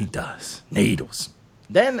 That's what he does. Needles.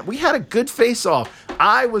 Then we had a good face-off.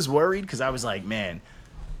 I was worried because I was like, man,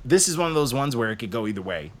 this is one of those ones where it could go either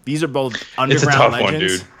way. These are both underground tough one,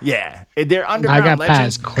 legends. dude. Yeah, they're underground got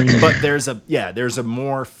legends, Paz clean. but there's a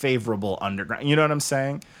more favorable underground. You know what I'm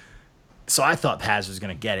saying? So I thought Paz was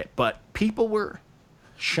gonna get it, but people were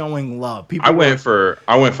showing love. People, I went for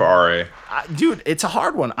RA. dude. It's a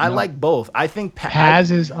hard one. I like both. I think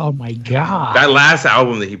Paz is, oh my God. That last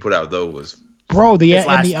album that he put out though was Bro, His and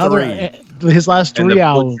last the other, his last and three the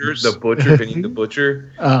albums. butcher, Vinny the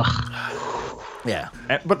Butcher. yeah,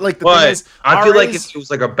 but like the thing But is, I feel like RA's it was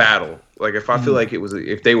like a battle. Like if I feel like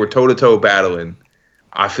if they were toe to toe battling,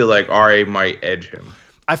 I feel like RA might edge him.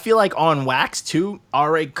 I feel like on Wax too,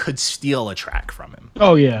 RA could steal a track from him.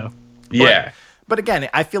 Oh, yeah. Yeah. But again,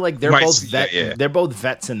 I feel like they're Might both see that, vet. yeah. They're both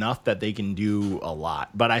vets enough that they can do a lot.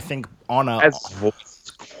 But I think on a That's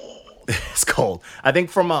voice. it's cold. I think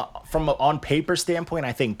from a on paper standpoint,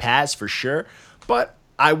 I think Paz for sure. But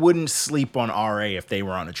I wouldn't sleep on RA if they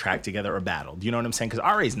were on a track together or battled. You know what I'm saying? Because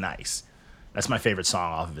RA's nice. That's my favorite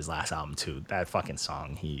song off of his last album too. That fucking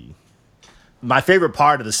song. My favorite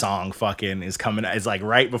part of the song fucking is like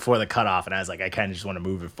right before the cutoff, and I was like, I kind of just want to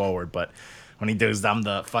move it forward, but when he does, I'm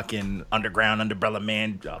the fucking underground umbrella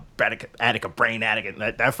man, Attica brain addict,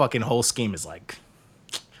 that fucking whole scheme is like,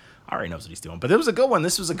 I already knows what he's doing. But it was a good one.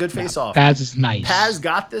 This was a good face off. Paz is nice. Paz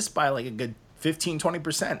got this by like a good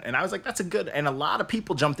 15-20%, and I was like, that's a good. And a lot of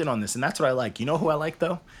people jumped in on this, and that's what I like. You know who I like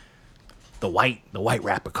though? The white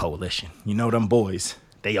rapper coalition. You know them boys.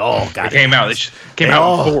 They all got They came out. They came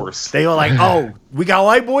out in force. They were like, oh, we got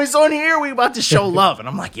white boys on here. We about to show love. And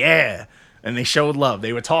I'm like, yeah. And they showed love.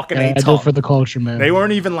 They were talking. I They do talked. for the culture, man. They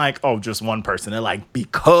weren't even like, oh, just one person. They're like,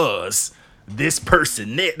 because this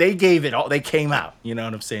person, they gave it all. They came out. You know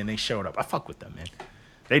what I'm saying? They showed up. I fuck with them, man.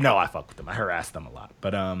 They know I fuck with them. I harass them a lot.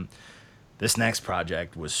 But this next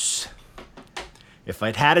project was, If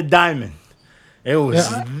I'd had a diamond, it was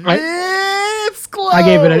this close.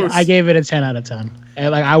 I gave it a 10 out of 10.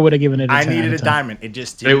 And, like I would have given it a 10 I needed out a of 10. diamond. It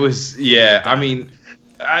just It didn't. was, yeah. I mean,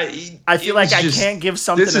 I feel like I can't give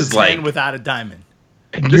something this a is 10 like- without a diamond.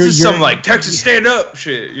 This is some like Texas stand up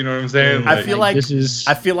shit. You know what I'm saying? I feel like this is-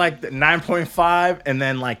 I feel like the 9.5 and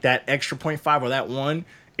then like that extra 0.5 or that one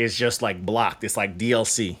is just like blocked. It's like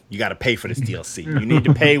DLC. You got to pay for this DLC. You need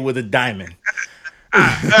to pay with a diamond.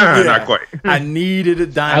 not quite. I needed a I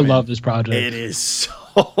diamond. love this project. It is so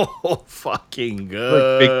fucking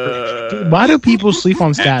good. Dude, why do people sleep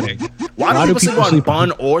on Static? Why do people sleep on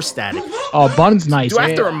Bun or Static? Oh, Bun's nice. Do I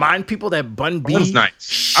have to man. remind people that Bun B Bun's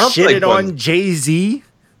nice. I don't feel shitted like on Jay-Z?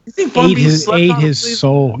 You think Bun B slept ate on his sleep?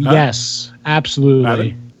 soul. Yes,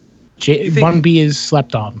 absolutely. think- Bun B is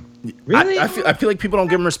slept on. Really? I feel like people don't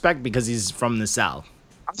give him respect because he's from the South.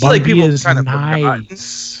 I feel like Bun B people is kind of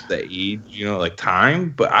nice. the age, you know, like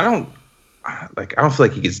time, but I don't feel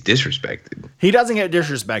like he gets disrespected. He doesn't get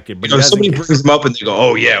disrespected, but You know, he doesn't somebody get, brings him up and they go,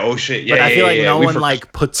 "Oh yeah, oh shit, yeah." but I feel like yeah, no we one forgot."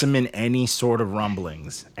 like puts him in any sort of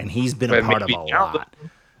rumblings, and he's been a But part of maybe a now, lot.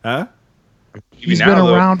 Huh? Maybe He's now, been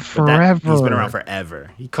though. around But that- forever. he's been around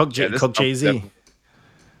forever. He cooked Yeah, this cooked album Jay Z. definitely-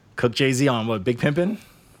 Cooked Jay Z on what? Big Pimpin'?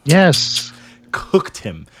 Yes. Cooked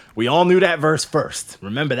him. We all knew that verse first.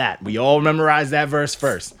 Remember that. We all memorized that verse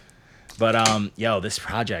first. But yo, this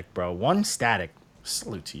project, bro. One Static.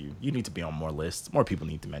 Salute to you. You need to be on more lists. More people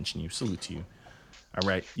need to mention you. Salute to you. All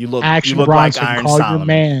right. You look Action you look Bronson, like Iron call your Solomon.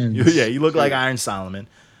 mans. Yeah, you look like Iron Solomon.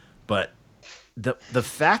 But the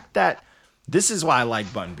fact that this is why I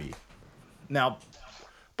like Bun B. Now,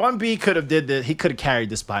 Bun B could have did this. He could have carried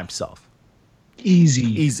this by himself. Easy.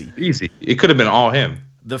 Easy. Easy. It could have been all him.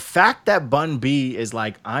 The fact that Bun B is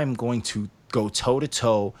like, I'm going to go toe to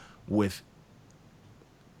toe with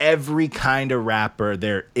every kind of rapper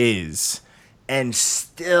there is and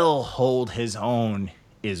still hold his own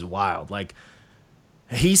is wild. Like,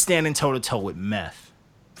 he's standing toe to toe with Meth,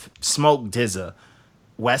 Smoke DZA,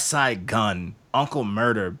 West Side Gun, Uncle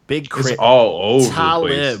Murder, Big It's Crit, all over the place.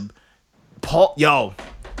 Talib, Paul. Yo,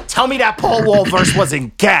 tell me that Paul Wall verse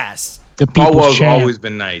wasn't gas. The Paul people's Wall's champ. always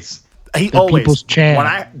been nice. He The always people's champ.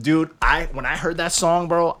 when I heard that song,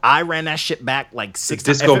 bro, I ran that shit back like 6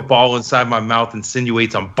 times. Disco ball inside my mouth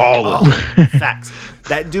insinuates I'm balling. Oh, facts.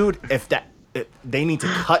 That dude, they need to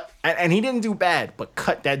cut, and he didn't do bad, but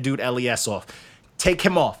cut that dude LES off. Take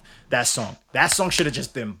him off that song. That song should have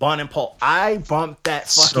just been Bun and Paul. I bumped that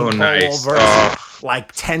So fucking Paul nice. Wall verse Oh.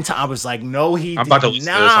 like 10 times. I was like, no, he I'm did about to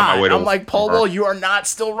listen to this on my way to I'm like, Paul work. Wall, you are not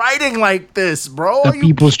still writing like this, bro. The Are you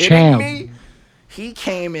people's kidding champ. me? He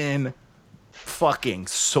came in fucking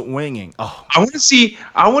swinging. Oh, I want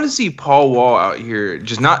to see Paul Wall out here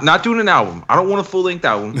just not doing an album. I don't want a full length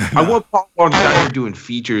album. I want Paul Wall just out here doing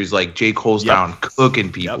features like J. Cole's Yep. down,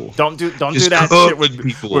 cooking people. yep. Don't do Just that cook shit with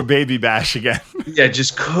people. Baby Bash again. Yeah,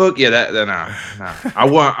 just cook. Yeah, that nah. I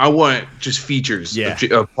want just features. Yeah.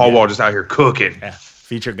 Of Paul Wall just out here cooking. Yeah,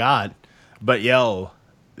 feature God. But yo,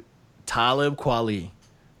 Talib Kweli,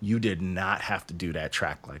 you did not have to do that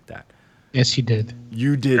track like that. Yes, he did.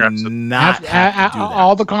 You did Absolutely. not have to do that.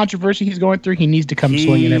 All the controversy he's going through, he needs to come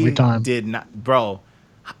swinging every time. Did not, bro.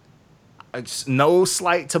 It's no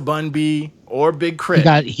slight to Bun B or Big Crit.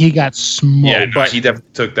 He got smoked. Yeah, no, he definitely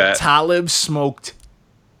took that. Talib smoked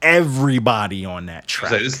everybody on that I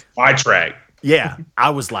track. was like, this is my track. Yeah,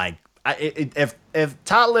 I was like, if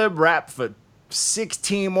Talib rapped for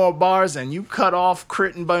 16 more bars and you cut off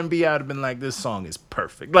Crit and Bun B, I'd have been like, this song is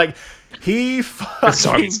perfect. Like he This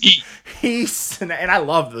song fucking is heat. and I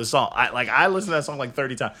love the song. I listened to that song like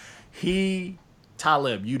 30 times.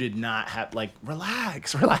 Talib, you did not have like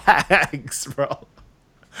relax, bro.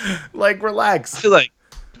 Like I relax. feel like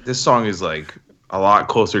this song is like a lot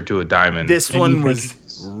closer to a diamond. This And one you was think-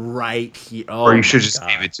 right here. Oh or you should my just God.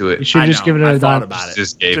 give it to it. You should I just know, give it I a thought dime. about it.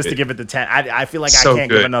 Just gave to it. give it the 10. I feel like So I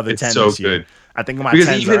can't give good. another It's 10 so this year. good. I think my Because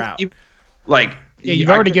 10s even, are out. like Yeah, you've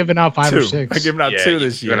I already could- given out 5 or Two. 6. I given out yeah, 2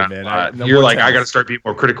 this you're year, not- man. No you're more like, I 10s. got to start being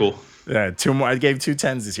more critical. Yeah, 2 more. I gave 2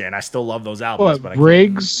 10s this year, and I still love those albums. What, but I can't-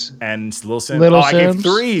 Briggs? and Lil Sims. Little I gave Sims?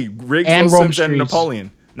 3. Riggs, And Lil Rome Sims, and Streets.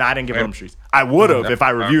 Napoleon. No, I didn't give Rome Streets. I would have if I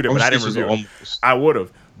reviewed it, but I didn't Almost review it. almost. I would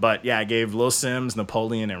have. But yeah, I gave Lil Sims,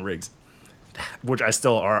 Napoleon, and Riggs, which I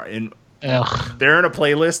still are in. Ugh. They're in a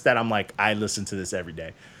playlist that I'm like, I listen to this every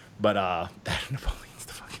day. But that Napoleon's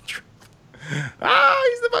the fucking truth.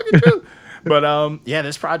 He's the fucking truth. But yeah,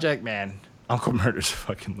 this project, man, Uncle Murder's a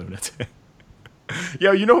fucking lunatic.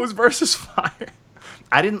 Yo, you know whose verse is fire?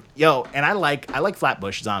 And I like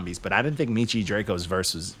Flatbush Zombies, but I didn't think Michi Draco's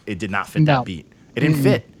verse did not fit No. that beat. It didn't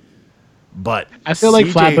fit. But I feel like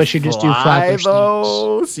CJ Flatbush should just do Flatbush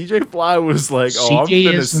though. CJ Fly was like, oh,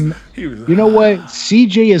 CJ is. he was, You know what?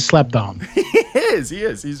 CJ is slept on. he is.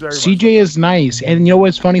 He's very much CJ is nice, and you know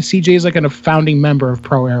what's funny? CJ is like a founding member of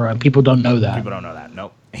Pro Era, and people don't know that. People don't know that.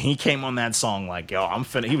 Nope. He came on that song like, yo, I'm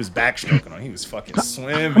finna. He was backstroking on. He was fucking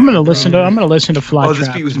swimming. I'm gonna listen to Fly. Oh, this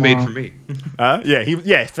Trap beat was tomorrow. made for me.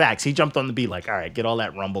 Yeah, facts. He jumped on the beat like, all right, get all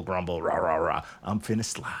that rumble, grumble, rah, rah, rah. I'm finna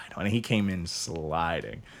slide. And he came in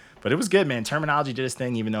sliding. But it was good, man. Terminology did his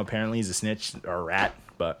thing, even though apparently he's a snitch or a rat.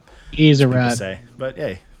 But He's a people rat. say. But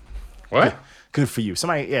hey, What? good for you.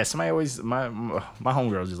 Somebody always my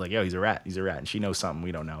homegirl's just like, yo, he's a rat, and she knows something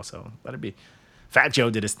we don't know. So let it be. Fat Joe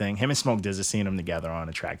did his thing. Him and Smoke Dizza, seeing them together on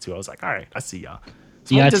a track too. I was like, all right, I see y'all.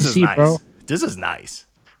 Smoke Yeah, Dizza's see, nice. bro. Dizza's nice.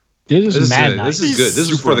 This is mad This nice. is good. This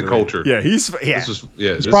is for the culture. Yeah, This was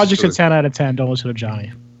This project's a 10 out of 10. Don't listen to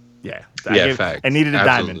Johnny. Yeah, facts. It needed a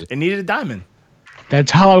Absolutely. diamond. It needed a diamond. That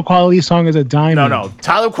Tyler Quality song is a diamond. No.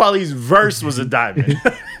 Tyler Quali's verse was a diamond.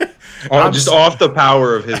 Just off the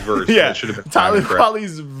power of his verse. Yeah, It should have been Tyler diamond correct.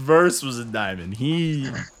 Quali's verse was a diamond.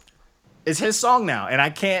 It's his song now, and I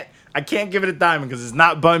can't give it a diamond because it's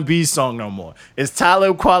not Bun B's song no more. It's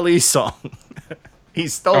Tyler Quali's song. He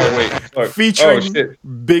stole Oh, it, wait. Look. featuring Oh,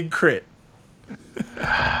 shit. Big Crit.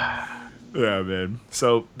 Yeah, man.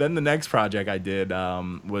 So then the next project I did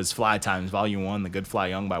was Fly Times Volume 1, The Good Fly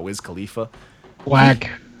Young by Wiz Khalifa. Whack.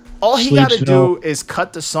 All he Sleeps got to it do out. is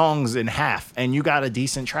cut the songs in half, and you got a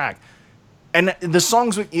decent track. And the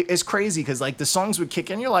songs would, it's crazy because like the songs would kick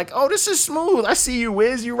in. You're like, oh, this is smooth. I see you,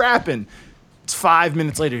 Wiz. You rapping. It's 5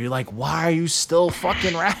 minutes later. You're like, why are you still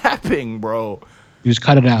fucking rapping, bro? You just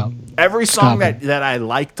cut it out. Every song Stop it. that I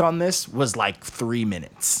liked on this was like 3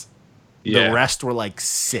 minutes. Yeah. The rest were like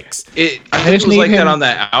 6. I think just it was need like that him- on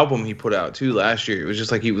that album he put out too last year. It was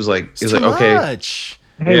just like he was like, It's like too okay, much.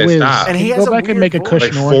 Hey, Yeah, Wiz, stop. And can he you has go a back and weird make a voice.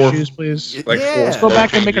 cushion Like orange four- juice, please? like Yeah. four Let's go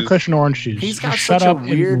back and make a juice. cushion orange juice. He's got Just such shut a up and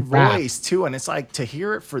weird rap. voice too, and it's like to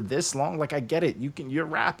hear it for this long. Like I get it, you're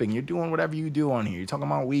rapping, you're doing whatever you do on here. You're talking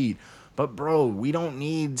about weed, but bro, we don't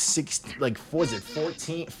need 14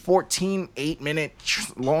 8-minute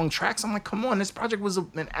long tracks. I'm like, come on, this project was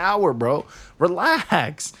an hour, bro.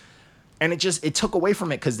 Relax. And it took away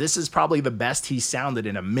from it because this is probably the best he sounded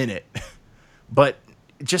in a minute. But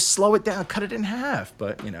just slow it down, cut it in half.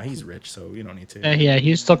 But he's rich, so you don't need to. Yeah,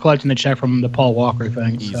 he's still collecting the check from the Paul Walker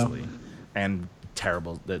thing. So. Easily. And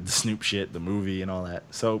terrible. The Snoop shit, the movie, and all that.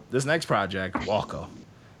 So this next project, Walker.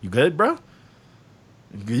 You good, bro?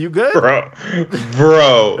 You good?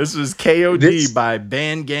 bro. This was KOD This- by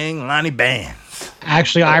Band Gang Lonnie Bands.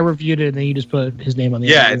 Actually, I reviewed it, and then you just put his name on the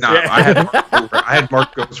Yeah, end. no, I had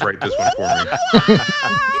Mark Ghost write this one for me.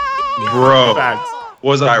 Bro, Facts.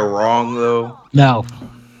 was I wrong though? No.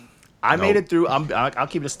 I made No. it through. I'll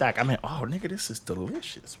keep it a stack. I mean, oh, nigga, this is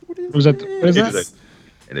delicious. What is Was that- this? what is It that? is.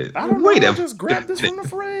 It is. I don't Wait know. a I just grabbed this from the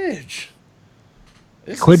fridge.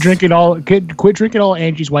 This Quit is drinking all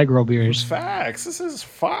Angie's white girl beers. Facts. This is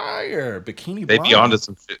fire. Bikini They Blonde. be onto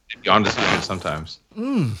some shit. They be onto some shit sometimes.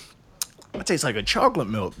 It tastes like a chocolate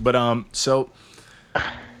milk. But so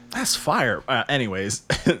that's fire. Anyways,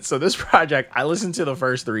 so this project, I listened to the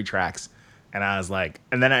first 3 tracks, and I was like,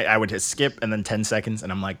 and then I would hit skip, and then 10 seconds,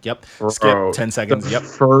 and I'm like, yep, skip, Bro, 10 seconds, the yep.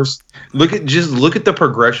 First, look at the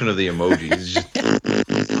progression of the emojis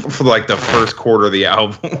just for like the first quarter of the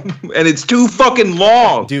album, and it's too fucking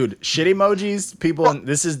long. Dude, shit emojis, people, and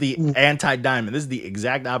this is the anti-diamond. This is the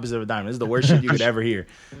exact opposite of a diamond. This is the worst shit you could ever hear.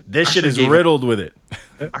 This shit is should've gave riddled with it.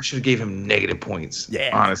 I should have gave him negative points.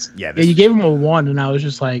 Yeah. honestly. Yeah, Yeah, this, you gave him a 1, and I was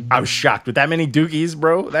just like, I was shocked. With that many dookies,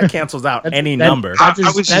 bro, that cancels out any that- number. That's a-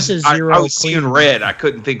 that's a I zero was seeing clean. red. I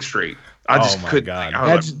couldn't think straight. I Oh just my couldn't. God.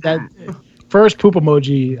 I was that's that first poop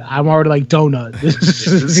emoji. I'm already like donut. This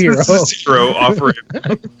is like, zero. This is zero off rip.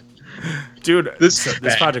 Dude, This-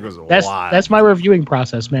 this project was That's wild. that's my reviewing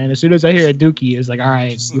process, man. As soon as I hear a dookie, it's like, all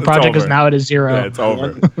right, your project is over. now at a 0. Yeah, it's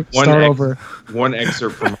over. Start over. One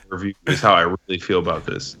excerpt from my review is how I really feel about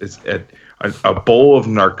this. It's a bowl of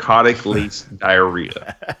narcotic-laced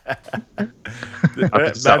diarrhea.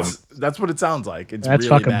 That's what it sounds like. It's That's really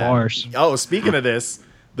fucking bad. bars. Oh, speaking of this,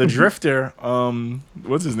 the Drifter,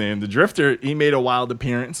 what's his name? The Drifter, he made a wild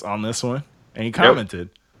appearance on this one, and he commented.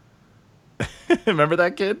 Remember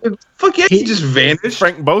that kid? Fuck yeah, he just vanished.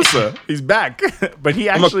 Frank Bosa. He's back. But he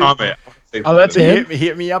I'm actually a comment. Oh, that's he it?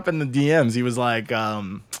 hit me up in the DMs. He was like,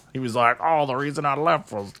 oh, the reason I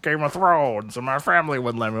left was Game of Thrones, and my family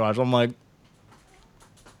wouldn't let me watch. I'm like,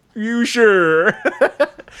 you sure?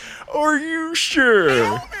 Are you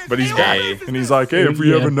sure? But he's back, and he's like, hey, if we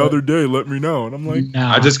have Yeah, another day, let me know. And I'm like,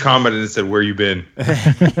 Nah, I just commented and said, "Where you been?"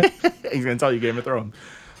 he's gonna tell you Game of Thrones.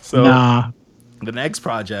 So nah. the next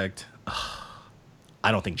project,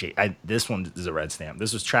 I don't think this one is a red stamp.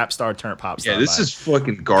 This was Trap Star Turn Pop Star. Yeah, this by is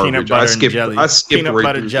fucking garbage. Peanut butter and jelly. I skipped Peanut right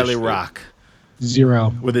butter through jelly this shit. rock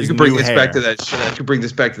 0. with You his can bring new this hair. back to that. I could bring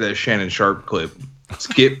this back to that Shannon Sharp clip.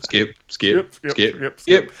 Skip. I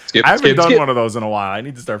haven't done one of those in a while. I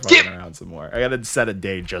need to start fucking around some more. I gotta set a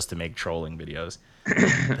day just to make trolling videos.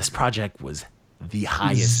 This project was the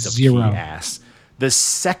highest of key 0. ass. The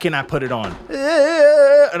second I put it on,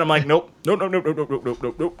 and I'm like, nope.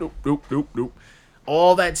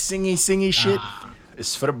 All that singy shit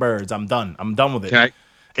is for the birds. I'm done. I'm done with it.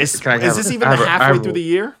 Is this even halfway through the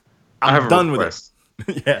year? I'm done with it.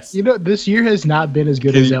 Yes. You know, this year has not been as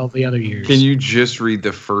good as all the other years. Can you just read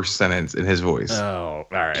the first sentence in his voice? Oh,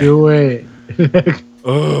 all right. do it?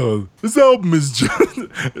 This album is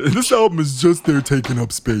just there taking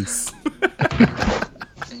up space.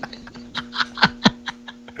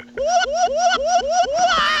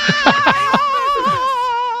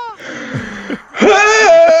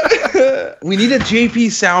 We need a JP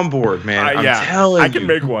soundboard, man. I'm telling you. I can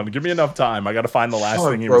make one. Give me enough time. I got to find the last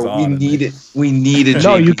thing he was on. We need it. We need a JP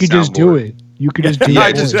No, you could just do soundboard. it. You could just do Yeah,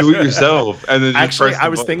 it. just do it yourself. And then just Actually, press the I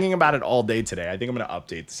was button. thinking about it all day today. I think I'm going to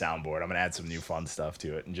update the soundboard. I'm going to add some new fun stuff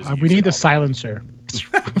to it and just. We need the silencer.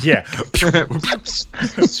 Yeah.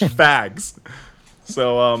 Fags.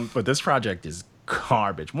 So, but this project is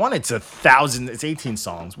garbage. One, it's 18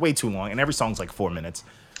 songs, way too long, and every song's like 4 minutes.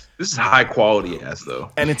 This is high quality ass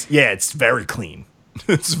though. And it's very clean.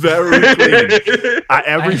 It's very clean.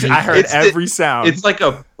 I heard every sound. It's like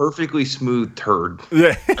a perfectly smooth turd.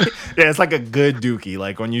 Yeah, it's like a good dookie.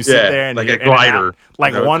 Like when you sit there and like you're a glider. out,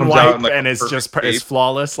 like It one comes out wipe in, like, and a it's just perfect it's shape.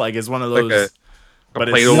 flawless. Like it's one of Like those. But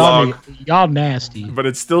it's Play-Doh still, log. Y'all nasty. but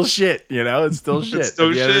it's still shit. You know, it's still shit. still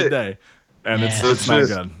at the end of the shit. day. And Yeah. it's not Shit.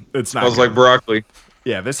 good. It's not. Smells good. like broccoli.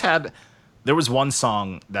 Yeah, there was one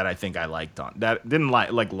song that I think I liked on that didn't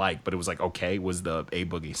like, but it was like okay, was the A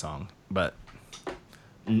Boogie song, but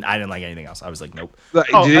I didn't like anything else. I was like, nope.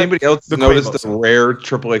 Did anybody else notice the rare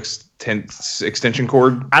triple extension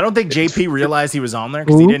cord? I don't think JP realized he was on there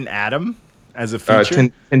because he didn't add him as a feature.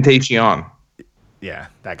 Temptation. Yeah,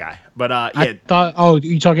 that guy. But yeah, I thought. Oh,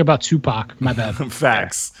 you talking about Tupac? My bad.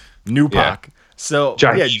 facts. New Pac. So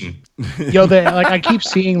Jaheim. Yo, I keep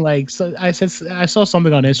seeing so I saw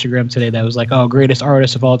something on Instagram today that was like, oh, greatest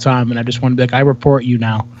artist of all time, and I just wanted to be like, I report you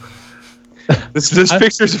now. This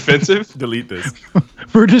picture's offensive. delete this.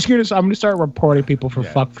 I'm gonna start reporting people for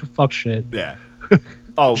fuck shit. Yeah.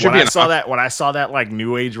 Oh, Should when be I an saw that like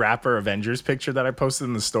new age rapper Avengers picture that I posted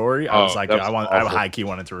in the story, I was like, that's I awful. high key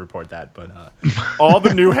wanted to report that, but all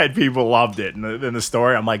the new head people loved it in the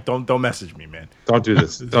story. I'm like, don't message me, man. Don't do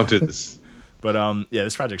this. Don't do this. But yeah,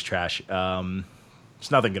 this project's trash.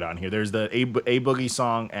 There's nothing good on here. There's the A Boogie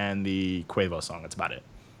song and the Quavo song. That's about it.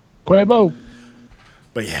 Quavo.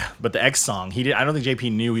 But yeah, the X song, I don't think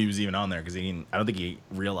JP knew he was even on there because I don't think he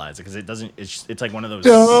realized it because it doesn't. It's like one of those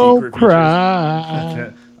Don't secret cry.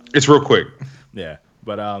 features. It's real quick. Yeah,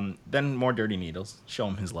 but then more Dirty Needles. Show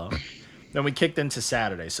him his love. Then we kicked into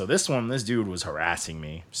Saturday. So this dude was harassing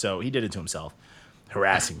me. So he did it to himself.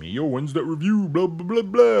 Harassing me. Yo, when's that review? Blah, blah, blah,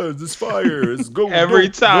 blah. This fire. It's go. Every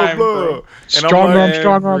go, time, blah, bro. blah. And Strong I'm arm, like,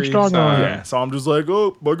 strong arm, every strong arm. time. yeah. So I'm just like,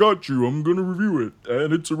 oh, I got you. I'm going to review it.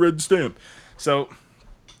 And it's a red stamp. So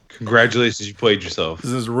Congratulations, you played yourself.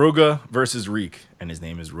 this is Ruga versus Reek. And his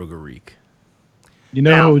name is Ruga Reek. You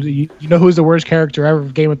know you know who's the worst character ever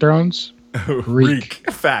of Game of Thrones? Reek.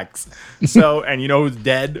 Facts. So, and you know who's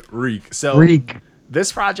dead? Reek. So Reek.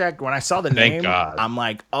 this project, when I saw the Thank name, God. I'm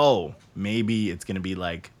like, oh, maybe it's going to be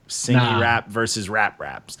like singy Nah. rap versus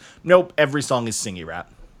raps. Nope. Every song is singy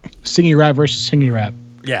rap. Singy rap versus singy rap.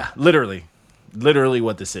 Yeah, literally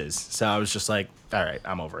what this is. So I was just like, all right,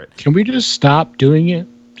 I'm over it. Can we just stop doing it?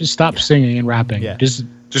 Just stop singing and rapping. Yeah. Just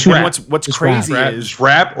Just rap. What's Just crazy Rap, is just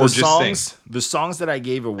rap or the just songs. sing. The songs that I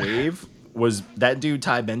gave a wave was that dude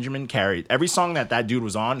Ty Benjamin carried every song that dude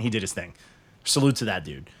was on. He did his thing. Salute to that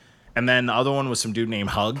dude. And then the other one was some dude named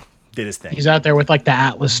Hug. Did his thing. he's out there with like the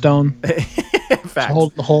Atlas Stone, Facts.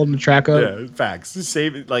 holding the track up. Yeah, facts.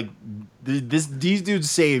 Save it. Like these dudes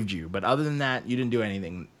saved you, but other than that, you didn't do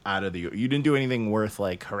anything you didn't do anything worth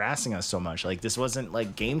like harassing us so much. Like this wasn't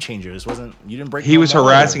like game changer. This wasn't. You didn't break. He was no law.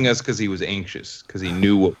 harassing us because he was anxious, because he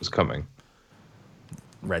knew what was coming,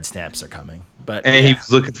 Red stamps are coming, but and yeah, he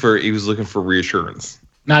was looking for reassurance.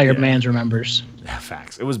 Now your man's remembers. yeah,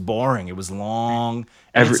 facts. It was boring. It was long,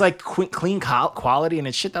 and it's like clean quality, and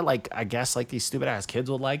it's shit that like I guess like these stupid ass kids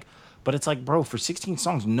would like. But it's like, bro, for 16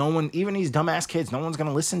 songs, no one, even these dumbass kids, no one's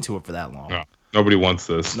gonna listen to it for that long. No. Nobody wants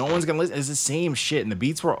this. No one's gonna listen. It's the same shit, and the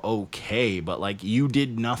beats were okay, but like you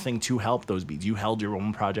did nothing to help those beats. You held your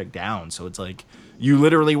own project down, so it's like you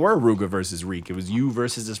literally were Ruga versus Reek. It was you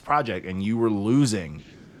versus this project, and you were losing.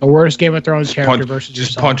 The worst Game of Thrones character versus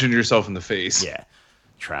just yourself. punching yourself in the face. Yeah,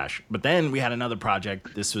 trash. But then we had another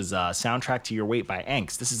project. This was Soundtrack to Your Wait by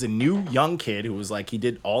Angst. This is a new young kid who was like, he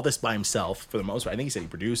did all this by himself for the most part. I think he said he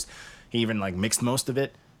produced. He even like mixed most of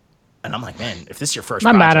it. And I'm like, man, if this is your first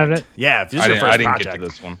I'm not project, mad at it. Yeah, if this is your first I didn't project, get to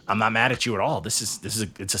this one. I'm not mad at you at all. It's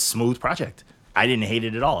a smooth project. I didn't hate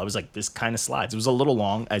it at all. I was like, this kind of slides. It was a little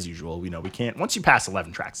long, as usual. We know we can't. Once you pass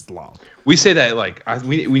 11 tracks, it's long. We say that like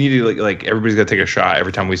we need to like everybody's got to take a shot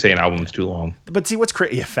every time we say an album's too long. But see, what's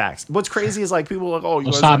crazy? Yeah, facts. What's crazy is like people are like, oh,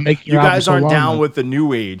 stop making you your album guys so aren't long, down then. with the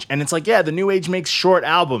new age, and it's like, yeah, the new age makes short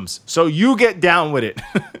albums, so you get down with it.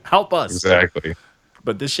 Help us. Exactly.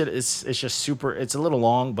 But this shit is it's just super. It's a little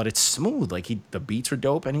long, but it's smooth. Like the beats are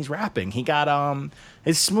dope, and he's rapping. He got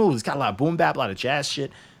it's smooth. He's got a lot of boom bap, a lot of jazz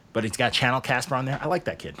shit. But he's got Channel Casper on there. I like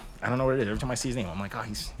that kid. I don't know what it is. Every time I see his name, I'm like, oh,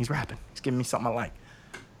 he's rapping. He's giving me something I like,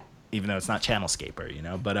 even though it's not Channelscaper, you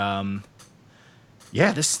know. But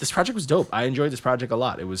yeah, this project was dope. I enjoyed this project a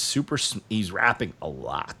lot. It was super. He's rapping a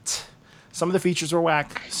lot. Some of the features were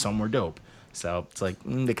whack. Some were dope. So it's like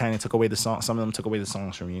they kind of took away the song. Some of them took away the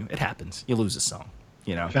songs from you. It happens. You lose a song.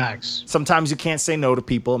 You know, Facts. sometimes you can't say no to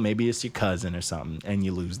people. Maybe it's your cousin or something, and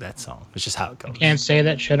you lose that song. It's just how it goes. Can't say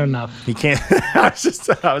that shit enough. He can't. I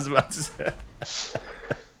was about to say.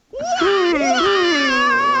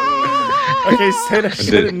 Okay, say that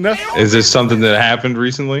shit enough. Is this something that happened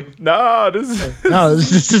recently? No, this is. No,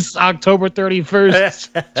 this is October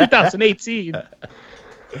 31st, 2018.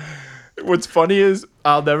 What's funny is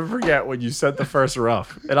I'll never forget when you said the first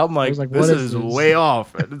rough, and I'm like, was like, this what is is this? way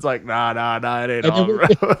off. And it's like, nah, it ain't And off, then,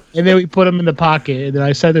 bro. and then we put him in the pocket, and then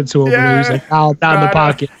I sent it to him, and he was Yeah. like, "Oh, down Nah, the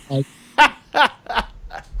pocket." Like,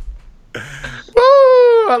 Woo!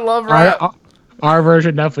 I love rap. our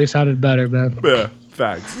version definitely sounded better, man. Yeah,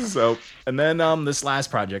 facts. So, and then this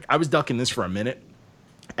last project, I was ducking this for a minute,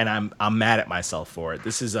 and I'm mad at myself for it.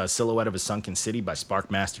 This is a Silhouette of a Sunken City by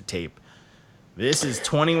Sparkmaster Tape. This is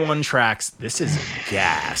 21 tracks. This is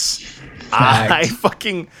gas.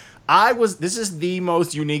 This is the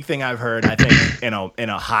most unique thing I've heard, I think, in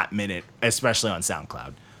a hot minute, especially on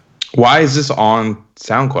SoundCloud. Why is this on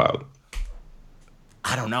SoundCloud?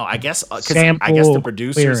 I don't know. I guess the Sample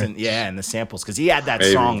producers and clearance. and the samples, because he had that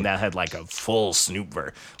Maybe. song that had like a full Snoop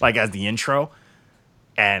verse, like as the intro,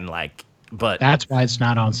 and like, but That's why it's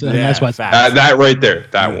not on. yeah, That's why it's facts. That right there,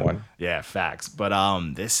 that one. Yeah, facts. But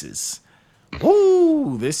this is,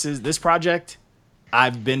 woo! This project.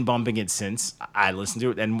 I've been bumping it since I listened to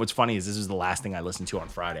it, and what's funny is this is the last thing I listened to on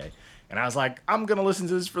Friday, and I was like, I'm gonna listen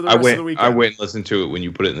to this for the rest of the weekend. I went and listened to it when you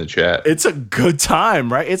put it in the chat. It's a good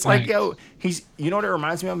time, right? It's like, Right. yo, you know what it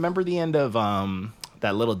reminds me of? Remember the end of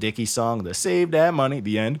that Little Dicky song, the Save That Money,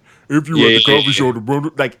 the end? If you at the coffee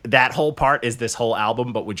shop, like that whole part is this whole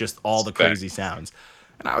album, but with just all the crazy sounds.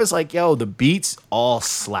 And I was like, yo, the beats all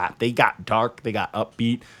slap. They got dark, they got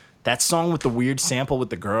upbeat. That song with the weird sample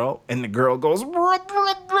with the girl, and the girl goes,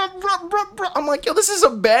 I'm like, yo, this is a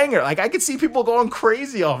banger. Like, I could see people going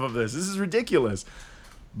crazy off of this. This is ridiculous.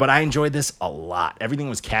 But I enjoyed this a lot. Everything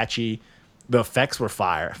was catchy. The effects were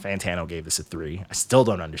fire. Fantano gave this a 3. I still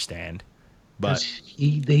don't understand. But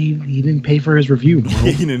he didn't pay for his review, bro.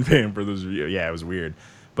 he didn't pay him for this review. Yeah, it was weird.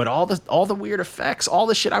 But all the weird effects, all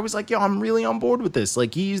the shit, I was like, yo, I'm really on board with this.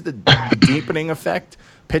 Like, he used the deepening effect,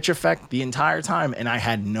 pitch effect the entire time, and I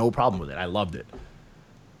had no problem with it. I loved it.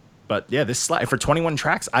 But yeah, this slide for 21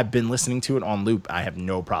 tracks, I've been listening to it on loop. I have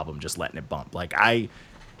no problem just letting it bump. Like I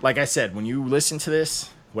said, when you listen to this,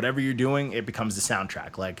 whatever you're doing, it becomes the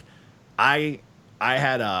soundtrack. Like I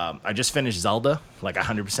just finished Zelda, like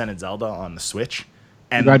 100% of Zelda on the Switch.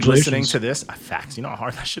 And Congratulations. listening to this, facts, you know how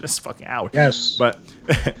hard that shit is, fucking hours. Yes. But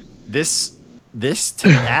this to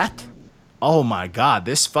that, oh my god,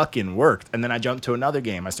 this fucking worked. And then I jumped to another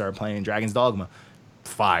game. I started playing Dragon's Dogma,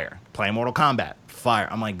 fire. Playing Mortal Kombat, fire.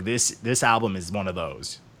 I'm like, this album is one of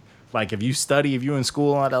those. Like, if you in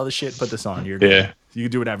school and all that other shit, put this on. You're good. Yeah. You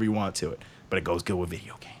can do whatever you want to it, but it goes good with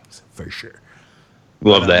video games for sure.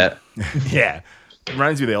 Love that. Yeah,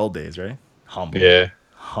 reminds me of the old days, right? Humbled. Yeah.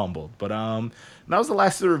 Humbled. But that was the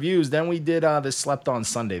last of the reviews. Then we did this Slept On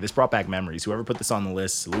Sunday. This brought back memories. Whoever put this on the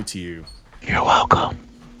list, salute to you. You're welcome.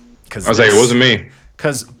 Because I was like, it wasn't me.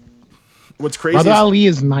 Because what's crazy Brother is Ali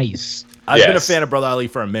is nice. I've been a Yes. fan of Brother Ali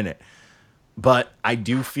for a minute, but I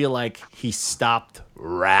do feel like he stopped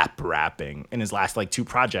rapping in his last like 2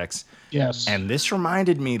 projects. Yes. And this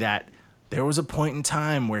reminded me that there was a point in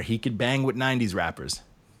time where he could bang with 90s rappers.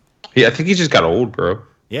 Yeah, I think he just got old, bro.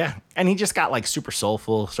 Yeah, and he just got like super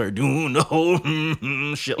soulful, started doing the whole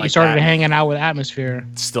shit like He started that. hanging out with Atmosphere.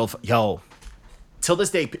 Still, yo, till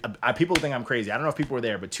this day, people think I'm crazy. I don't know if people were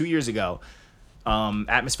there, but 2 years ago,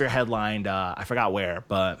 Atmosphere headlined. I forgot where,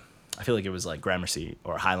 but I feel like it was like Gramercy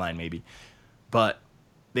or Highline maybe. But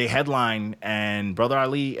they headlined, and Brother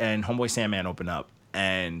Ali and Homeboy Sandman opened up,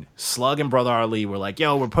 and Slug and Brother Ali were like,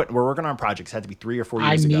 "Yo, we're working on projects." It had to be 3 or 4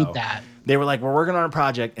 years ago. I need that. They were like, "We're working on a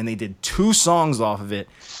project," and they did 2 songs off of it,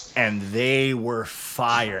 and they were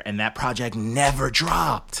fire. And that project never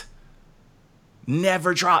dropped.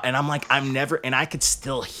 Never dropped. And I'm like, and I could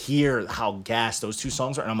still hear how gassed those 2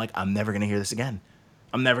 songs are. And I'm like, I'm never gonna hear this again.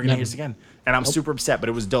 I'm never gonna hear this again. And I'm super upset, but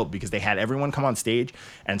it was dope because they had everyone come on stage,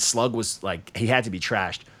 and Slug was like, he had to be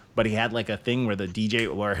trashed, but he had like a thing where the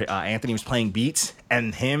DJ, where Anthony was playing beats,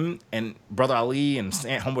 and him and Brother Ali and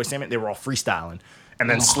Homeboy Sandman, they were all freestyling. And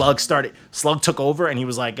then Slug took over, and he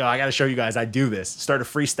was like, "Oh, I got to show you guys I do this." Started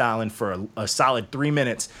freestyling for a solid 3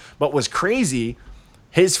 minutes. But what's crazy,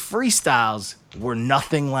 his freestyles were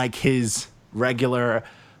nothing like his regular,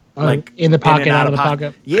 like in the pocket, and out of the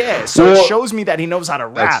pocket. Yeah, so Well, it shows me that he knows how to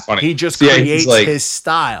rap. funny. He just Yeah, he's creates like- his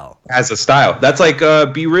style. Has a style. That's like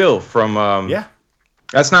Be Real from. Yeah,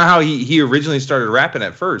 That's not how he originally started rapping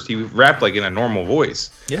at first. He rapped like in a normal voice.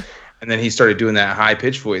 yeah. And then he started doing that high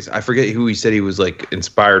pitched voice. I forget who he said he was like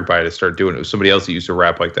inspired by to start doing it. It was somebody else that used to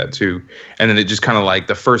rap like that too. And then it just kind of like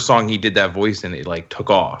the first song he did that voice in, it like took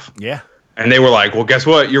off. Yeah. And they were like, "Well, guess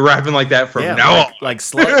what? You're rapping like that from now on." Like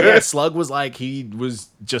Slug, yeah, Slug was like, he was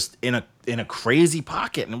just in a crazy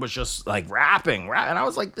pocket and was just like rapping. And I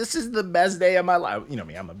was like, this is the best day of my life. You know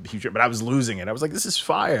me, I'm a huge, but I was losing it. I was like, this is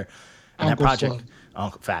fire. And Uncle that project, Slug.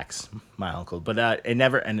 Uncle Facts, my uncle, but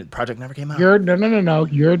the project never came out. No.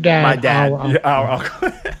 Your dad. My dad, our yeah, our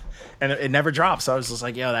uncle. And it never dropped. So I was just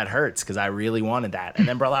like, yo, that hurts because I really wanted that. And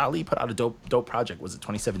then Brother Ali put out a dope project. Was it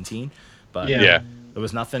 2017? But Yeah. there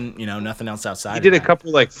was nothing, nothing else outside. He of did a that.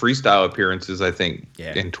 couple like freestyle appearances, I think,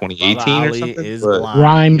 Yeah. in Brother 2018 or Ali something. is but- blind.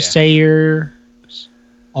 Rhyme Yeah. sayers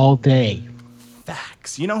all day.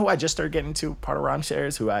 Facts. You know who I just started getting into? Part of Rhyme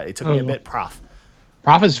Sayers, it took me a Oh. bit. Prof.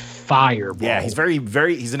 Prof is fire, bro. Yeah, he's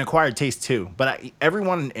he's an acquired taste too. But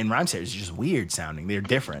everyone in Rhyme Sayers is just weird sounding. They're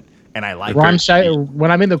different, and I like Rhyme it. Sayer, when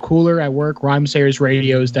I'm in the cooler at work, Rhyme Sayers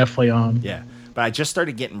radio is definitely on. Yeah, but I just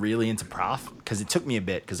started getting really into Prof because it took me a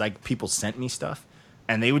bit because like people sent me stuff,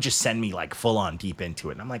 and they would just send me like full on deep into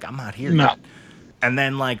it, and I'm like, I'm not here No. yet. And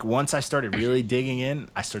then like once I started really digging in,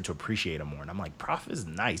 I started to appreciate him more, and I'm like, Prof is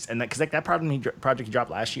nice. And because like that project he dropped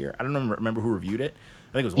last year, I don't remember who reviewed it.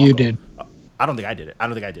 I think it was You Walco. did. I don't think I did it. I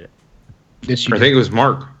don't think I did it. This you I think it was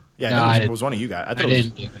Mark. Yeah, No, I I think it didn't. was one of you guys. I I thought it was,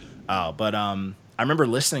 didn't. do it. oh, but I remember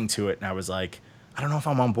listening to it and I was like, I don't know if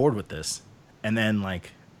I'm on board with this. And then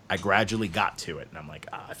like I gradually got to it and I'm like,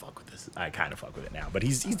 I fuck with this. I kind of fuck with it now. But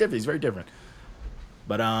he's different. He's very different.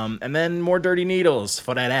 But and then more Dirty Needles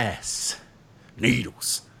for that ass.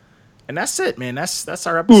 Needles. And that's it, man. That's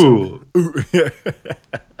our episode.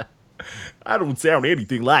 I don't sound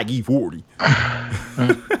anything like E40.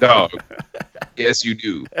 Dog. Yes, you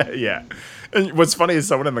do. Yeah. And what's funny is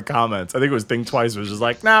someone in the comments, I think it was Think Twice, was just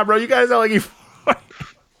like, nah, bro, you guys sound like E40.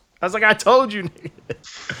 I was like, I told you.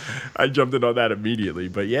 I jumped in on that immediately.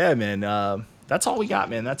 But yeah, man, that's all we got,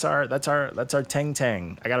 man. That's our Tang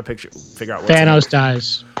Tang. I got to figure out what's Thanos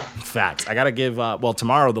dies. facts. I got to give,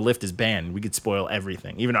 tomorrow the lift is banned. We could spoil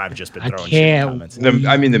everything, even though I've just been I throwing shit in the can't. comments.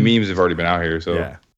 I mean, the memes have already been out here, so Yeah.